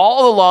 and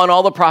all the law and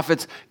all the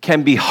prophets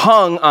can be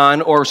hung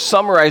on or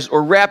summarized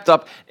or wrapped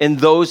up in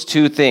those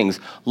two things.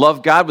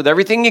 Love God with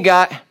everything you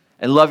got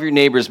and love your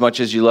neighbor as much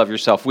as you love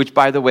yourself, which,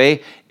 by the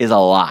way, is a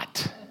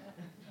lot.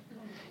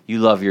 You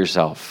love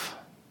yourself.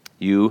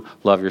 You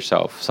love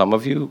yourself. Some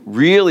of you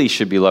really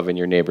should be loving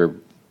your neighbor.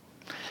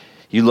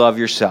 You love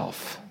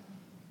yourself.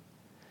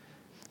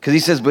 Because he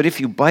says, but if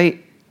you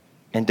bite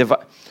and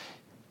divide...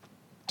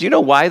 Do you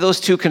know why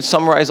those two can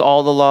summarize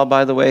all the law,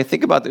 by the way?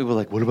 Think about it. We're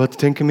like, what about the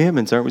 10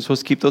 Commandments? Aren't we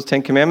supposed to keep those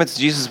 10 Commandments?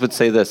 Jesus would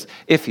say this.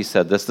 If he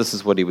said this, this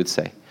is what he would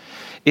say.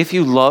 If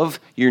you love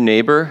your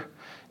neighbor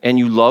and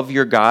you love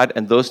your God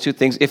and those two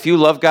things, if you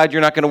love God,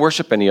 you're not going to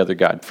worship any other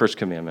God, first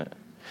commandment.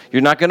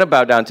 You're not going to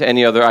bow down to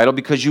any other idol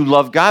because you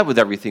love God with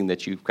everything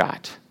that you've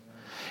got.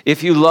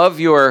 If you love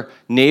your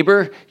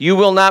neighbor, you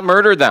will not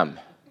murder them.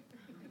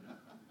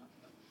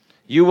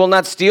 You will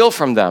not steal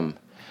from them.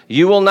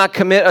 You will not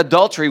commit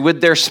adultery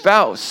with their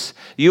spouse.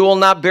 You will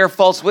not bear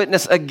false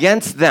witness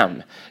against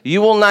them.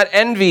 You will not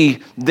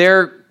envy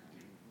their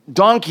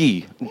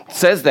donkey. It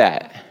says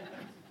that.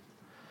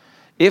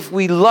 If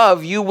we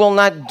love, you will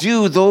not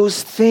do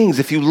those things.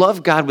 If you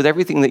love God with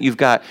everything that you've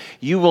got,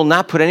 you will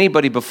not put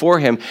anybody before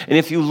him. And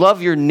if you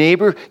love your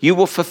neighbor, you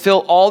will fulfill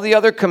all the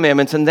other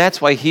commandments. And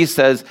that's why he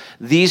says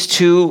these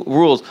two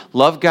rules,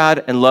 love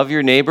God and love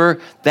your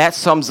neighbor, that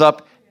sums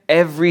up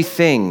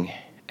everything.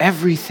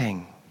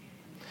 Everything.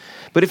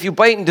 But if you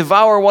bite and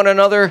devour one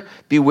another,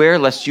 beware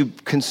lest you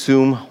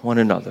consume one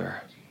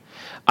another.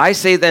 I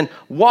say then,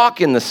 walk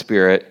in the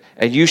Spirit,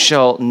 and you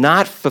shall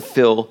not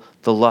fulfill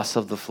the lusts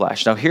of the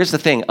flesh. Now, here's the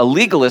thing. A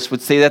legalist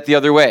would say that the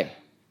other way.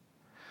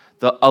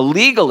 A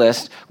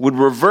legalist would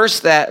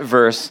reverse that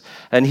verse,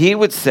 and he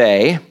would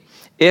say,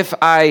 if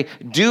I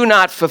do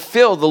not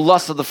fulfill the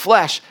lusts of the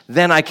flesh,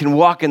 then I can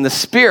walk in the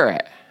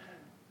Spirit.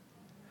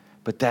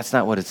 But that's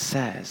not what it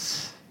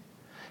says.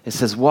 It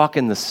says, walk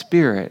in the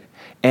Spirit,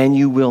 and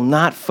you will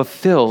not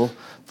fulfill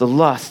the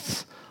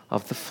lusts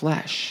of the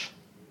flesh.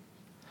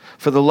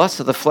 For the lust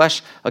of the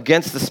flesh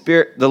against the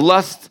Spirit,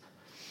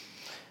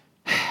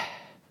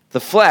 the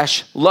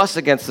flesh lusts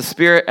against the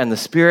Spirit, and the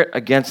Spirit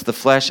against the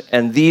flesh,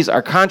 and these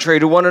are contrary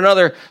to one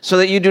another, so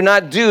that you do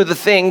not do the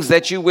things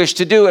that you wish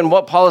to do. And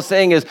what Paul is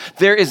saying is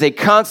there is a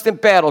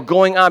constant battle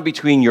going on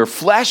between your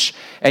flesh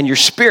and your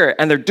spirit,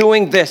 and they're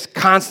doing this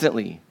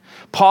constantly.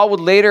 Paul would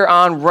later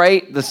on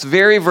write this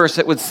very verse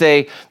that would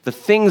say, the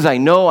things I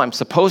know I'm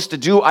supposed to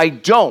do, I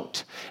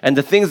don't. And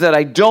the things that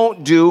I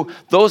don't do,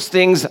 those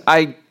things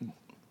the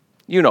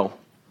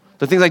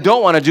things I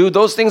don't want to do,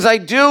 those things I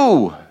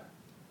do.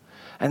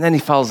 And then he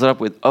follows it up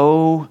with,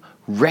 oh,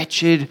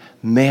 wretched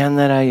man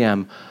that I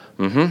am.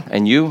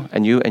 And you,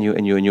 and you, and you,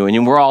 and you, and you, and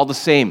you. We're all the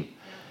same.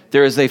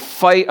 There is a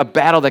fight, a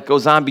battle that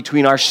goes on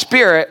between our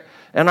spirit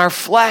and our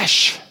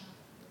flesh.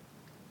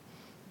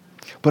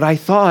 But I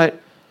thought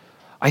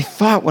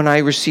when I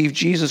received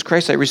Jesus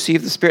Christ, I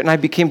received the Spirit,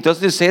 and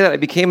doesn't it say that I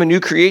became a new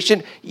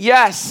creation?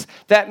 Yes,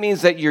 that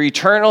means that your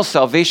eternal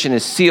salvation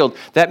is sealed.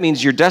 That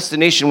means your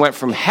destination went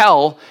from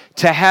hell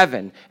to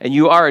heaven, and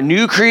you are a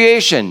new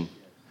creation.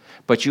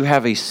 But you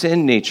have a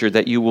sin nature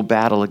that you will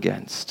battle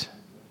against.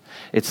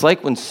 It's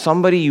like when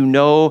somebody you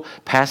know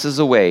passes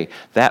away.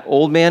 That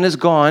old man is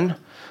gone,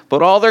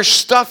 but all their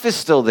stuff is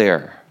still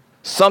there.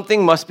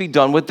 Something must be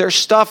done with their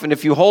stuff. And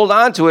if you hold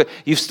on to it,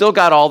 you've still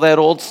got all that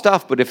old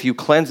stuff. But if you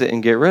cleanse it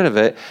and get rid of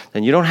it,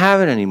 then you don't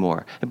have it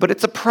anymore. But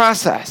it's a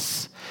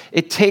process.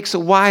 It takes a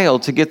while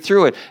to get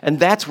through it.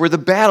 And that's where the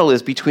battle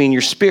is between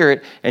your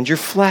spirit and your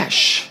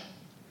flesh.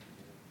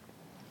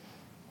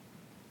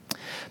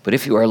 But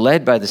if you are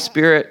led by the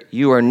Spirit,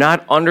 you are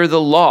not under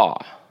the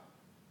law.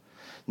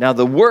 Now,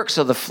 the works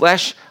of the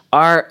flesh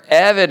are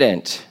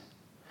evident.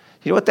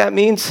 You know what that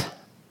means?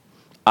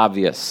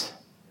 Obvious,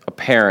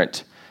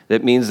 apparent.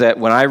 That means that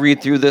when I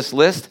read through this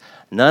list,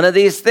 none of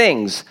these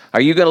things are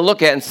you going to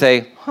look at and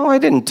say, oh, I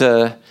didn't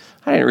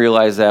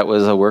realize that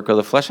was a work of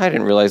the flesh. I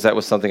didn't realize that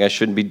was something I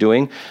shouldn't be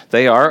doing.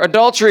 They are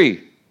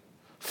adultery,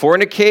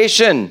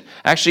 fornication.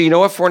 Actually, you know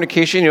what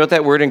fornication, you know what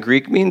that word in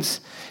Greek means?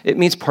 It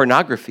means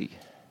pornography.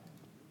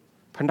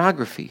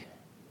 Pornography.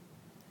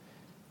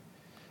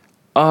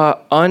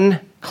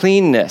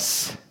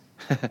 Uncleanness.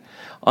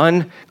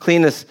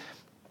 Uncleanness.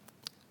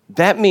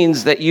 That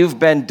means that you've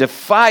been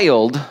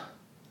defiled.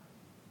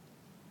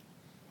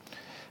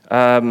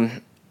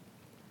 When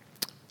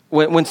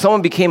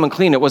someone became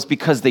unclean, it was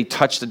because they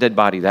touched a dead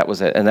body. That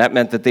was it. And that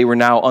meant that they were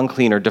now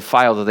unclean or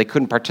defiled, that they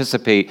couldn't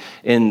participate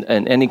in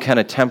any kind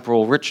of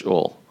temporal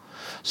ritual.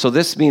 So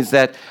this means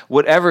that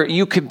whatever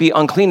you could be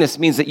uncleanness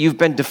means that you've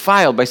been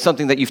defiled by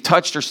something that you've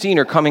touched or seen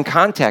or come in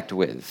contact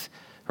with,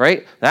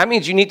 right? That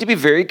means you need to be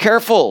very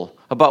careful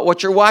about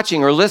what you're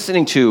watching or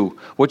listening to,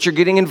 what you're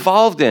getting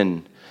involved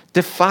in.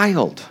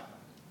 Defiled.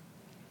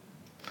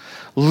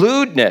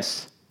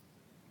 Lewdness.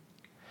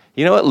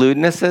 You know what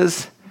lewdness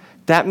is?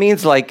 That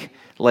means like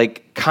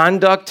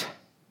conduct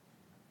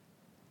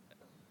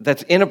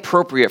that's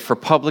inappropriate for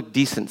public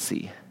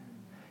decency.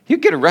 You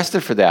get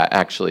arrested for that,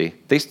 actually.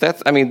 These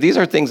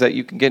are things that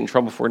you can get in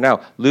trouble for now.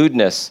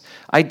 Lewdness,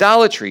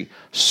 idolatry,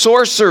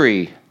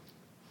 sorcery.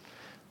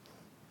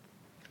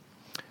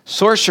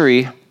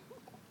 Sorcery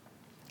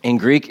in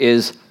Greek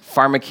is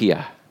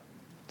pharmakia.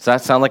 Does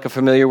that sound like a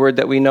familiar word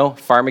that we know?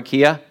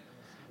 Pharmakia?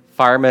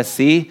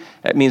 Pharmacy?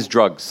 That means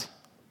drugs.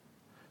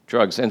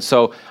 Drugs. And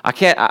so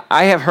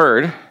I have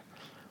heard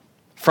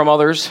from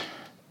others,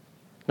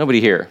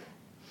 nobody here,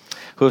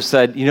 who have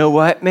said, you know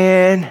what,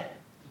 man?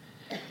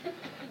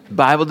 The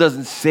Bible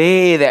doesn't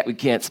say that we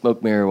can't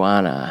smoke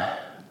marijuana.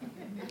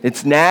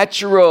 It's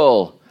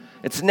natural.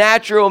 It's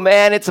natural,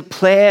 man. It's a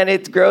plant.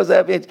 It grows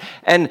up.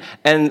 And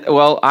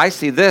I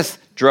see this,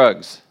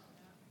 drugs.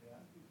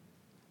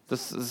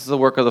 This is the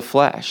work of the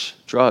flesh,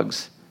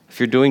 drugs. If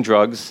you're doing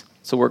drugs,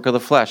 it's the work of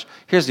the flesh.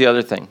 Here's the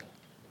other thing.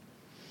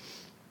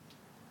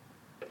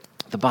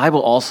 The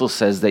Bible also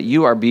says that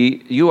you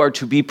are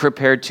to be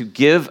prepared to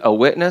give a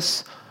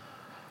witness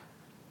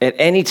at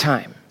any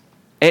time.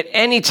 At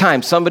any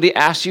time somebody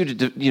asks you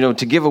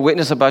to give a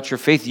witness about your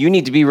faith, you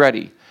need to be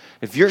ready.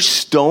 If you're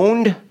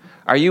stoned,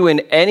 are you in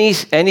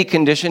any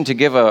condition to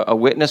give a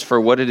witness for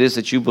what it is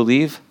that you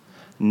believe?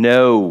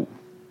 No.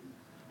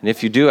 And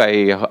if you do,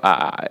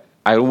 I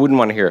wouldn't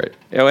want to hear it.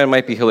 It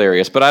might be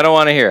hilarious, but I don't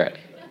want to hear it.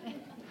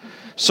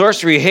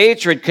 Sorcery,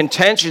 hatred,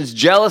 contentions,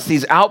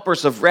 jealousies,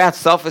 outbursts of wrath,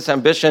 selfish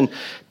ambition,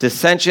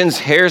 dissensions,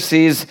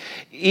 heresies,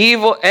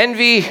 evil,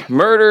 envy,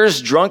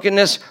 murders,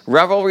 drunkenness,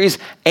 revelries,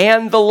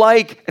 and the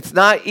like. It's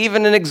not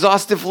even an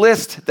exhaustive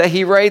list that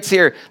he writes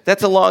here.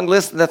 That's a long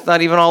list, and that's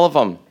not even all of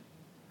them.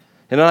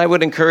 And I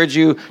would encourage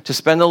you to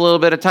spend a little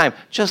bit of time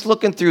just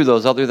looking through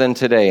those other than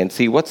today and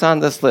see what's on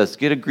this list.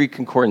 Get a Greek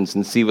concordance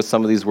and see what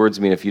some of these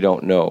words mean if you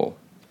don't know.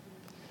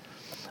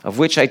 Of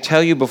which I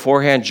tell you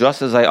beforehand,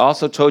 just as I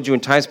also told you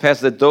in times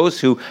past, that those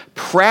who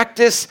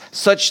practice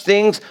such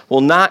things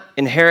will not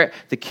inherit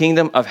the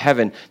kingdom of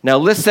heaven. Now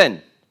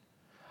listen,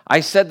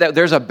 I said that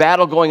there's a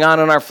battle going on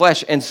in our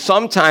flesh, and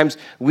sometimes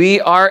we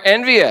are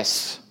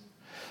envious.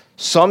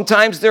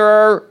 Sometimes there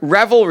are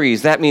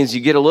revelries. That means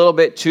you get a little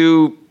bit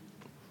too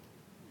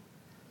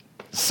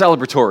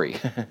celebratory.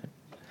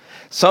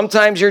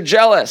 Sometimes you're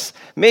jealous.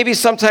 Maybe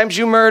sometimes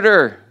you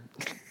murder.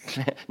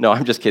 No,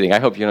 I'm just kidding. I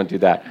hope you don't do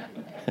that.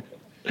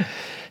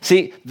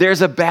 See,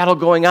 there's a battle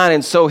going on,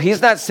 and so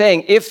he's not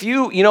saying if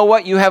you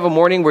have a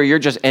morning where you're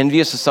just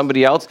envious of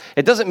somebody else,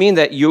 it doesn't mean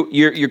that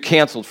you're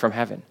canceled from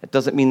heaven. It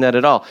doesn't mean that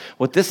at all.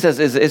 What this says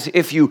is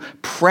if you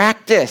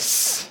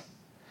practice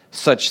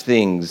such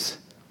things,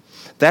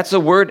 that's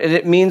a word, and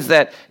it means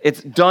that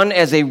it's done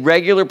as a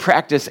regular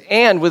practice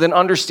and with an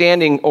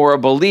understanding or a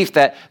belief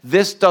that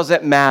this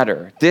doesn't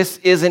matter. This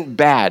isn't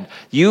bad.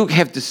 You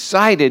have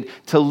decided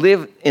to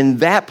live in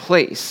that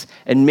place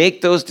and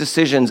make those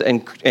decisions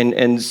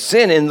and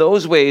sin in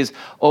those ways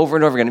over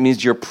and over again. It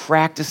means you're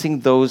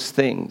practicing those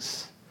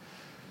things.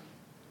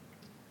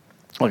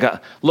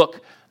 Look,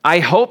 I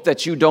hope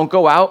that you don't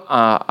go out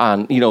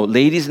on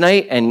ladies'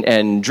 night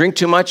and drink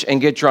too much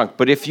and get drunk.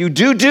 But if you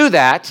do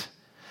that,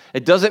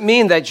 it doesn't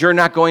mean that you're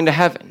not going to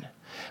heaven.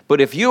 But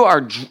if you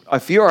are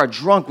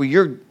drunk, where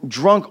you're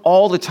drunk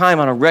all the time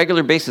on a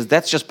regular basis,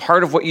 that's just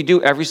part of what you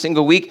do every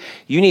single week,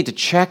 you need to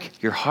check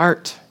your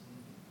heart.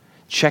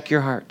 Check your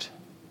heart.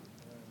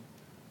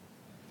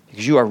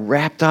 Because you are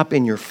wrapped up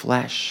in your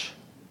flesh.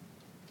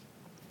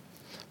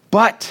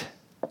 But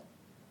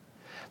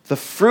the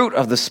fruit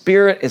of the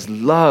Spirit is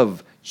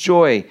love,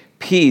 joy,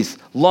 peace,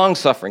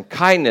 long-suffering,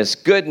 kindness,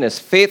 goodness,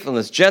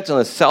 faithfulness,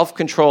 gentleness,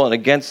 self-control, and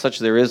against such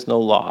there is no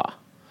law.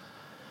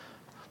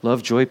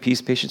 Love, joy,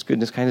 peace, patience,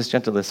 goodness, kindness,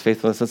 gentleness,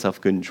 faithfulness, and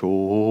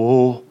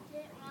self-control.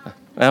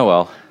 Oh,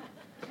 well.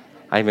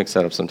 I mix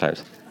that up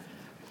sometimes.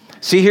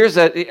 See,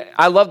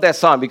 I love that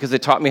song because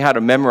it taught me how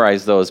to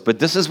memorize those, but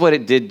this is what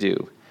it did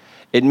do.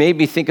 It made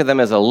me think of them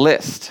as a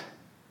list.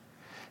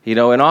 And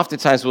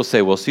oftentimes we'll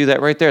say, well, see that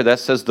right there? That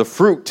says the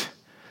fruit,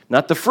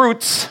 not the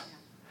fruits.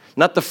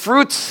 Not the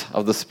fruits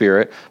of the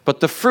Spirit, but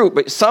the fruit.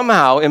 But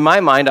somehow, in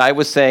my mind, I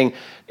was saying,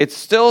 it's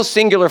still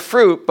singular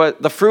fruit,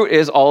 but the fruit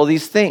is all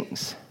these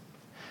things.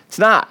 It's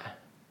not.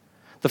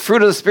 The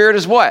fruit of the Spirit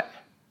is what?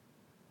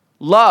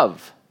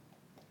 Love.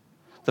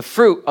 The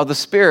fruit of the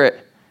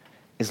Spirit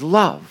is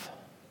love.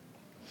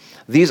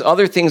 These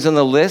other things in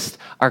the list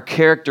are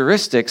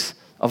characteristics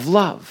of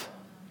love.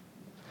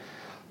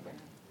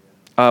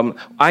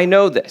 I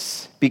know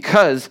this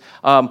because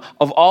of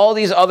all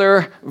these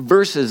other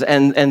verses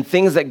and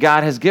things that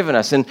God has given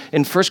us. In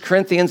 1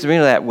 Corinthians,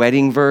 that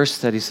wedding verse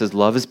that he says,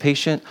 love is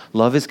patient,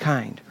 love is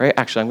kind. Right?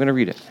 Actually, I'm going to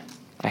read it.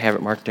 I have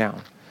it marked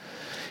down.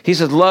 He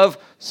says,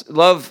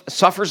 love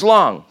suffers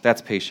long.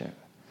 That's patient.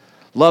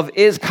 Love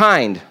is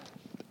kind.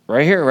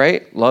 Right here,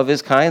 right? Love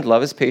is kind.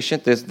 Love is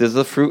patient. There's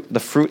the fruit,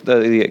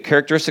 the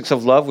characteristics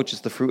of love, which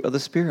is the fruit of the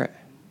Spirit.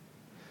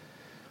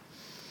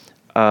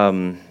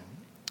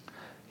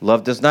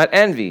 Love does not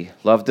envy.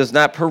 Love does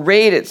not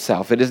parade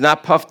itself. It is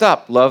not puffed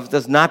up. Love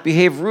does not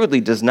behave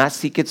rudely, does not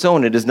seek its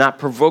own. It is not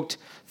provoked,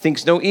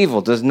 thinks no evil,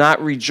 does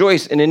not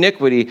rejoice in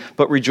iniquity,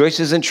 but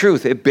rejoices in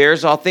truth. It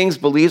bears all things,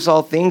 believes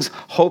all things,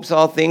 hopes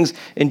all things,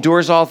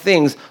 endures all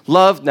things.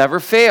 Love never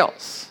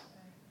fails.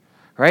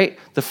 Right?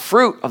 The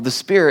fruit of the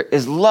Spirit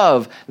is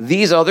love.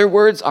 These other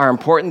words are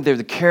important. They're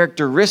the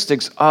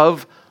characteristics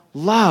of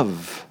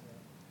love.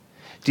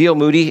 D.L.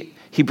 Moody,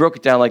 he broke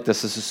it down like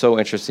this. This is so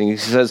interesting. He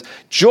says,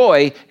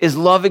 joy is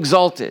love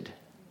exalted.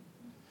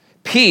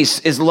 Peace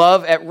is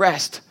love at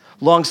rest.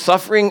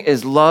 Long-suffering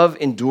is love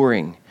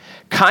enduring.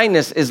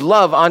 Kindness is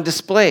love on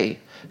display.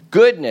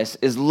 Goodness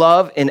is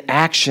love in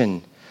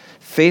action.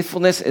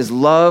 Faithfulness is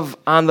love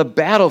on the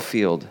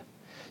battlefield.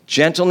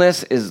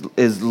 Gentleness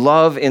is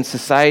love in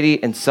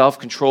society, and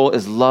self-control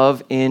is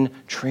love in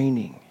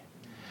training.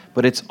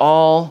 But it's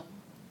all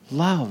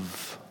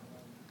love.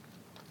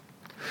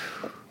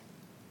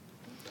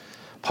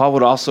 Paul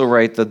would also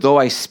write that though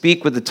I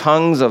speak with the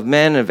tongues of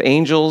men and of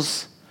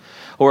angels,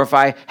 or if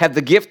I have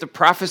the gift of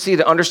prophecy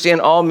to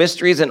understand all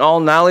mysteries and all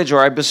knowledge,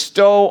 or I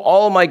bestow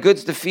all my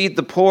goods to feed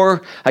the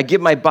poor, I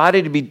give my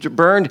body to be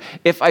burned.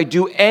 If I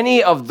do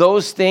any of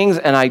those things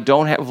and I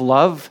don't have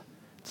love,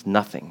 it's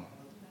nothing.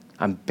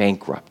 I'm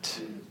bankrupt.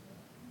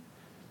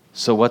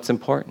 So what's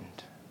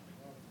important?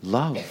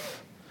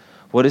 Love.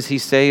 What does he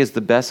say is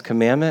the best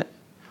commandment?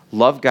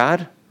 Love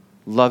God,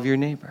 love your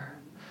neighbor.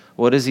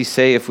 What does he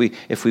say if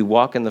we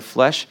walk in the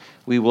flesh?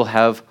 We will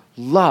have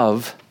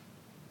love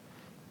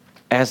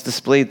as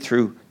displayed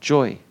through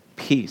joy,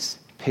 peace,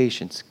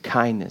 patience,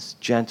 kindness,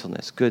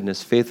 gentleness,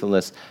 goodness,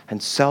 faithfulness,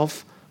 and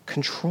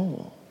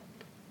self-control.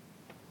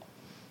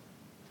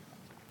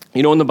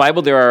 You know, in the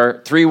Bible, there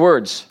are 3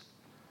 words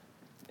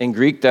in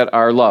Greek that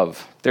are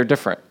love. They're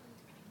different.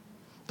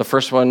 The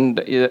first one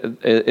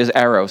is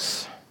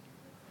eros.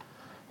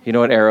 You know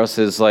what eros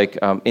is like?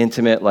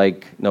 Intimate,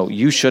 like, no,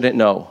 you shouldn't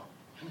know.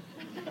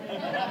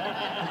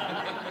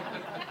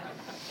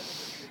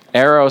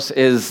 Eros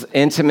is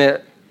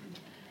intimate,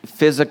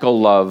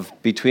 physical love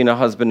between a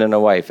husband and a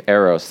wife.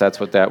 Eros, that's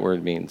what that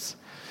word means.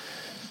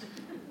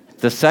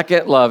 The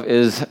second love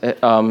is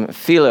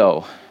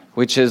philo,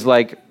 which is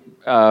like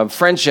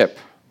friendship,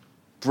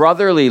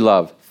 brotherly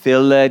love.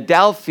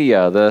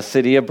 Philadelphia, the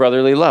city of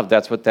brotherly love.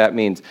 That's what that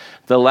means.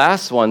 The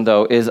last one,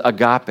 though, is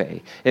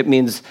agape. It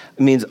means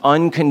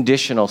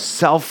unconditional,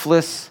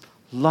 selfless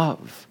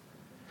love.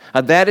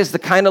 That is the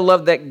kind of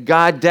love that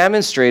God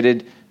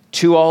demonstrated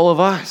to all of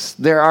us.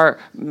 There are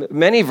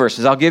many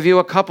verses. I'll give you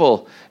a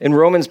couple. In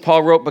Romans,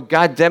 Paul wrote, but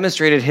God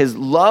demonstrated his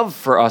love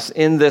for us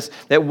in this,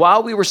 that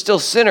while we were still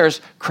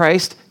sinners,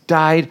 Christ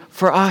died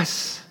for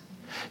us.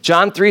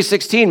 John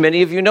 3:16,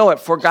 many of you know it.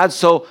 For God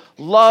so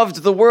loved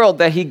the world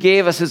that he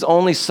gave us his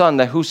only Son,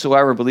 that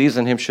whosoever believes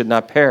in him should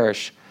not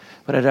perish,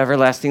 but have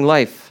everlasting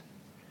life.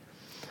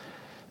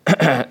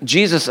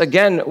 Jesus,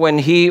 again, when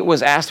he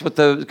was asked what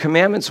the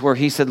commandments were,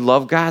 he said,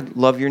 love God,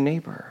 love your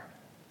neighbor.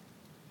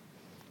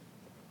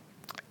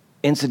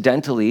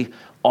 Incidentally,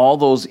 all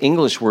those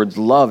English words,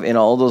 love, in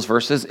all those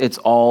verses, it's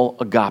all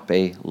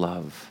agape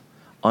love.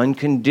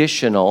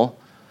 Unconditional,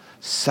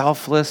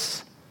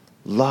 selfless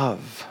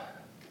love.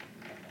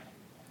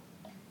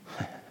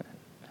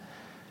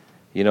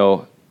 You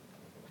know,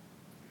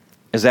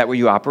 is that where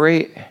you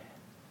operate?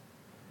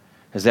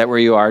 Is that where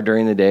you are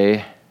during the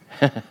day?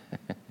 Do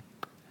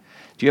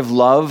you have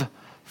love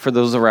for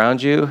those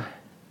around you?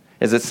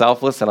 Is it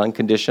selfless and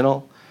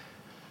unconditional?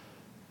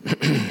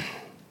 It's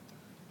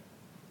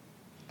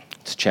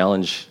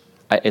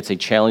a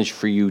challenge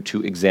for you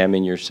to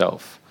examine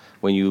yourself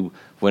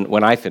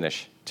when I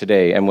finish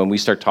today and when we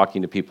start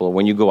talking to people,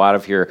 when you go out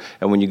of here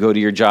and when you go to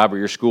your job or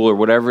your school or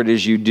whatever it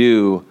is you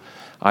do,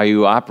 are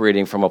you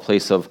operating from a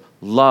place of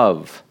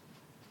love?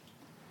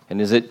 And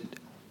is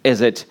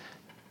it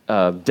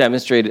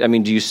demonstrated? I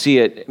mean, do you see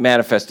it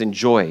manifest in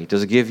joy?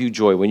 Does it give you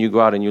joy when you go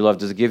out and you love?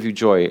 Does it give you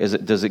joy?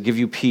 Does it give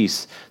you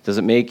peace? Does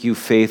it make you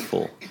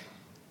faithful?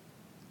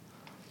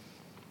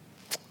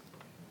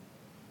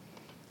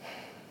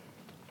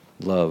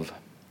 Love.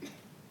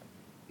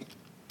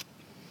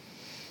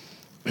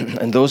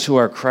 And those who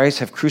are Christ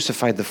have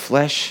crucified the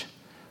flesh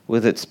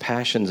with its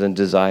passions and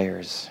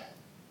desires.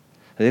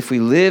 And if we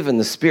live in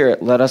the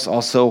Spirit, let us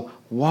also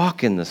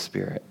walk in the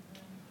Spirit.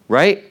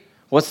 Right?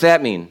 What's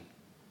that mean?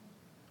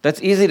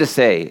 That's easy to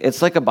say.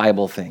 It's like a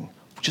Bible thing.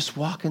 Just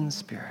walk in the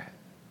Spirit.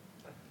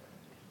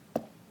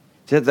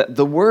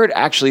 The word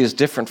actually is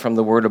different from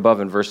the word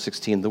above in verse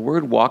 16. The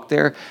word walk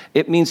there,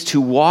 it means to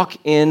walk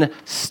in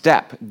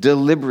step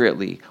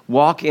deliberately.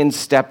 Walk in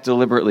step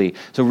deliberately.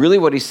 So really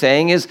what he's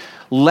saying is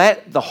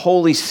let the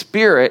Holy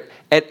Spirit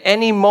at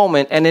any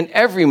moment and in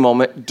every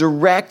moment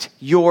direct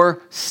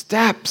your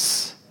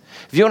steps.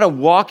 If you want to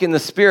walk in the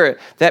Spirit,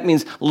 that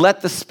means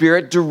let the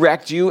Spirit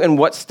direct you in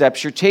what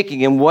steps you're taking,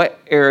 in what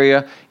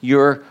area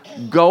you're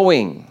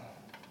going.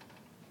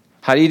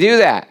 How do you do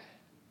that?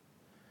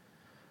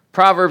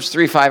 Proverbs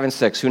 3, 5, and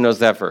 6. Who knows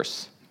that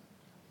verse?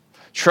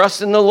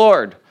 Trust in the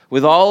Lord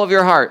with all of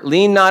your heart.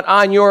 Lean not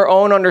on your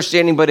own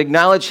understanding, but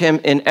acknowledge him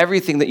in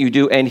everything that you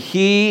do, and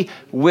he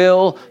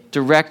will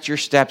direct your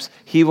steps.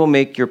 He will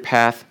make your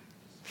path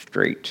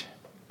straight.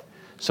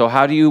 So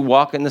how do you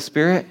walk in the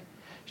Spirit?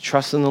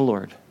 Trust in the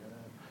Lord.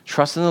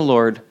 Trust in the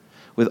Lord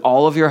with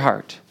all of your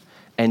heart.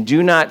 And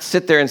do not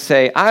sit there and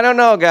say, I don't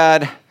know,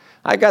 God.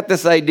 I got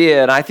this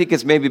idea, and I think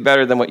it's maybe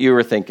better than what you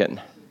were thinking.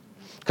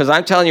 Because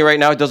I'm telling you right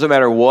now, it doesn't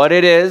matter what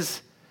it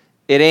is,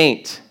 it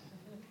ain't.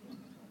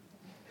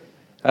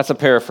 That's a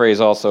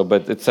paraphrase also,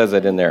 but it says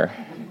it in there.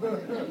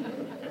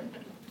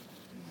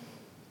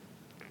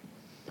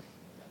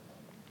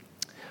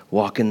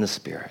 Walk in the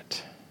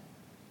Spirit.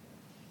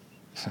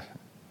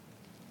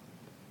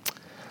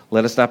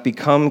 Let us not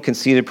become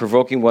conceited,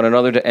 provoking one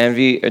another to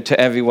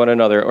envy one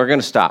another. We're going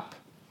to stop.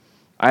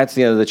 That's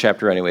the end of the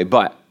chapter anyway,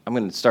 but I'm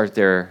going to start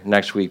there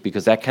next week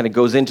because that kind of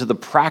goes into the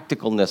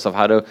practicalness of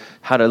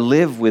how to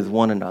live with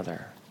one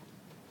another.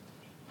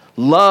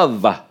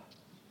 Love.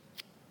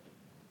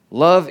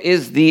 Love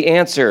is the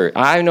answer.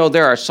 I know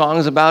there are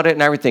songs about it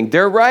and everything.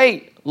 They're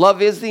right.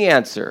 Love is the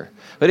answer.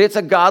 But it's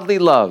a godly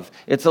love.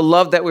 It's a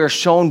love that we are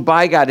shown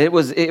by God. It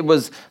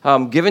was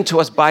given to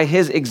us by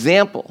his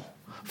example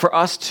for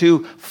us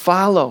to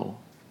follow.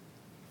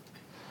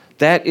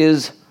 That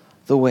is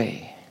the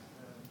way.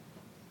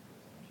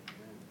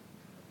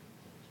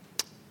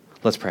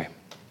 Let's pray.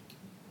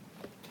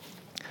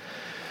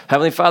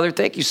 Heavenly Father,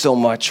 thank you so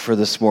much for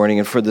this morning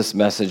and for this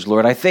message,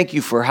 Lord. I thank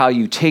you for how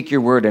you take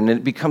your word and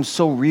it becomes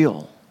so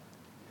real.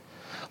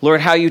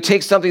 Lord, how you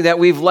take something that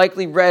we've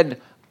likely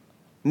read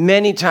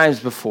many times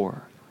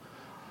before.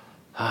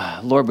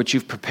 Lord, but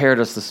you've prepared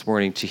us this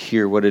morning to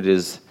hear what it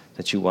is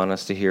that you want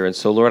us to hear. And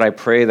so, Lord, I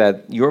pray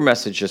that your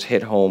message just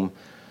hit home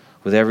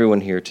with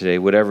everyone here today,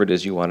 whatever it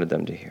is you wanted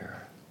them to hear.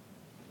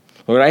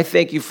 Lord, I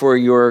thank you for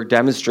your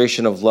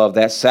demonstration of love,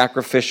 that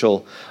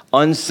sacrificial,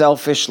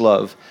 unselfish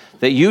love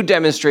that you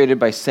demonstrated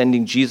by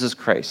sending Jesus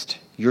Christ,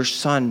 your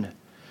Son,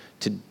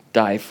 to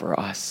die for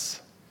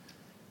us,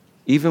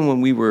 even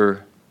when we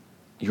were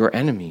your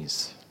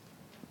enemies.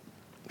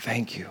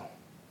 Thank you.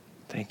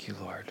 Thank you,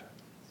 Lord.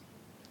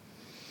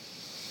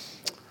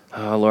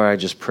 Lord, I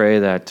just pray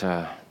that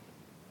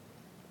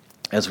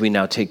as we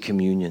now take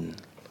communion,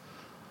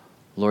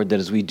 Lord, that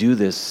as we do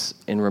this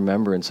in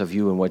remembrance of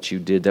you and what you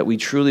did, that we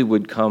truly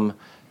would come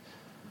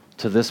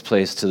to this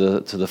place, to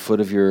the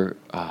foot of your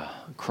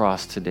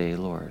cross today,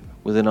 Lord,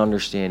 with an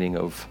understanding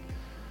of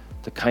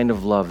the kind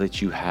of love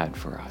that you had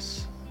for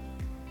us,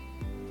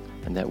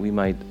 and that we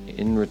might,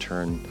 in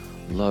return,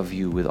 love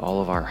you with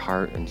all of our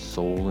heart and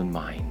soul and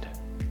mind.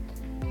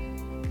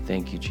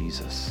 Thank you,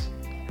 Jesus.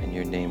 In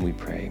your name we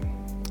pray.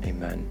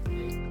 Amen.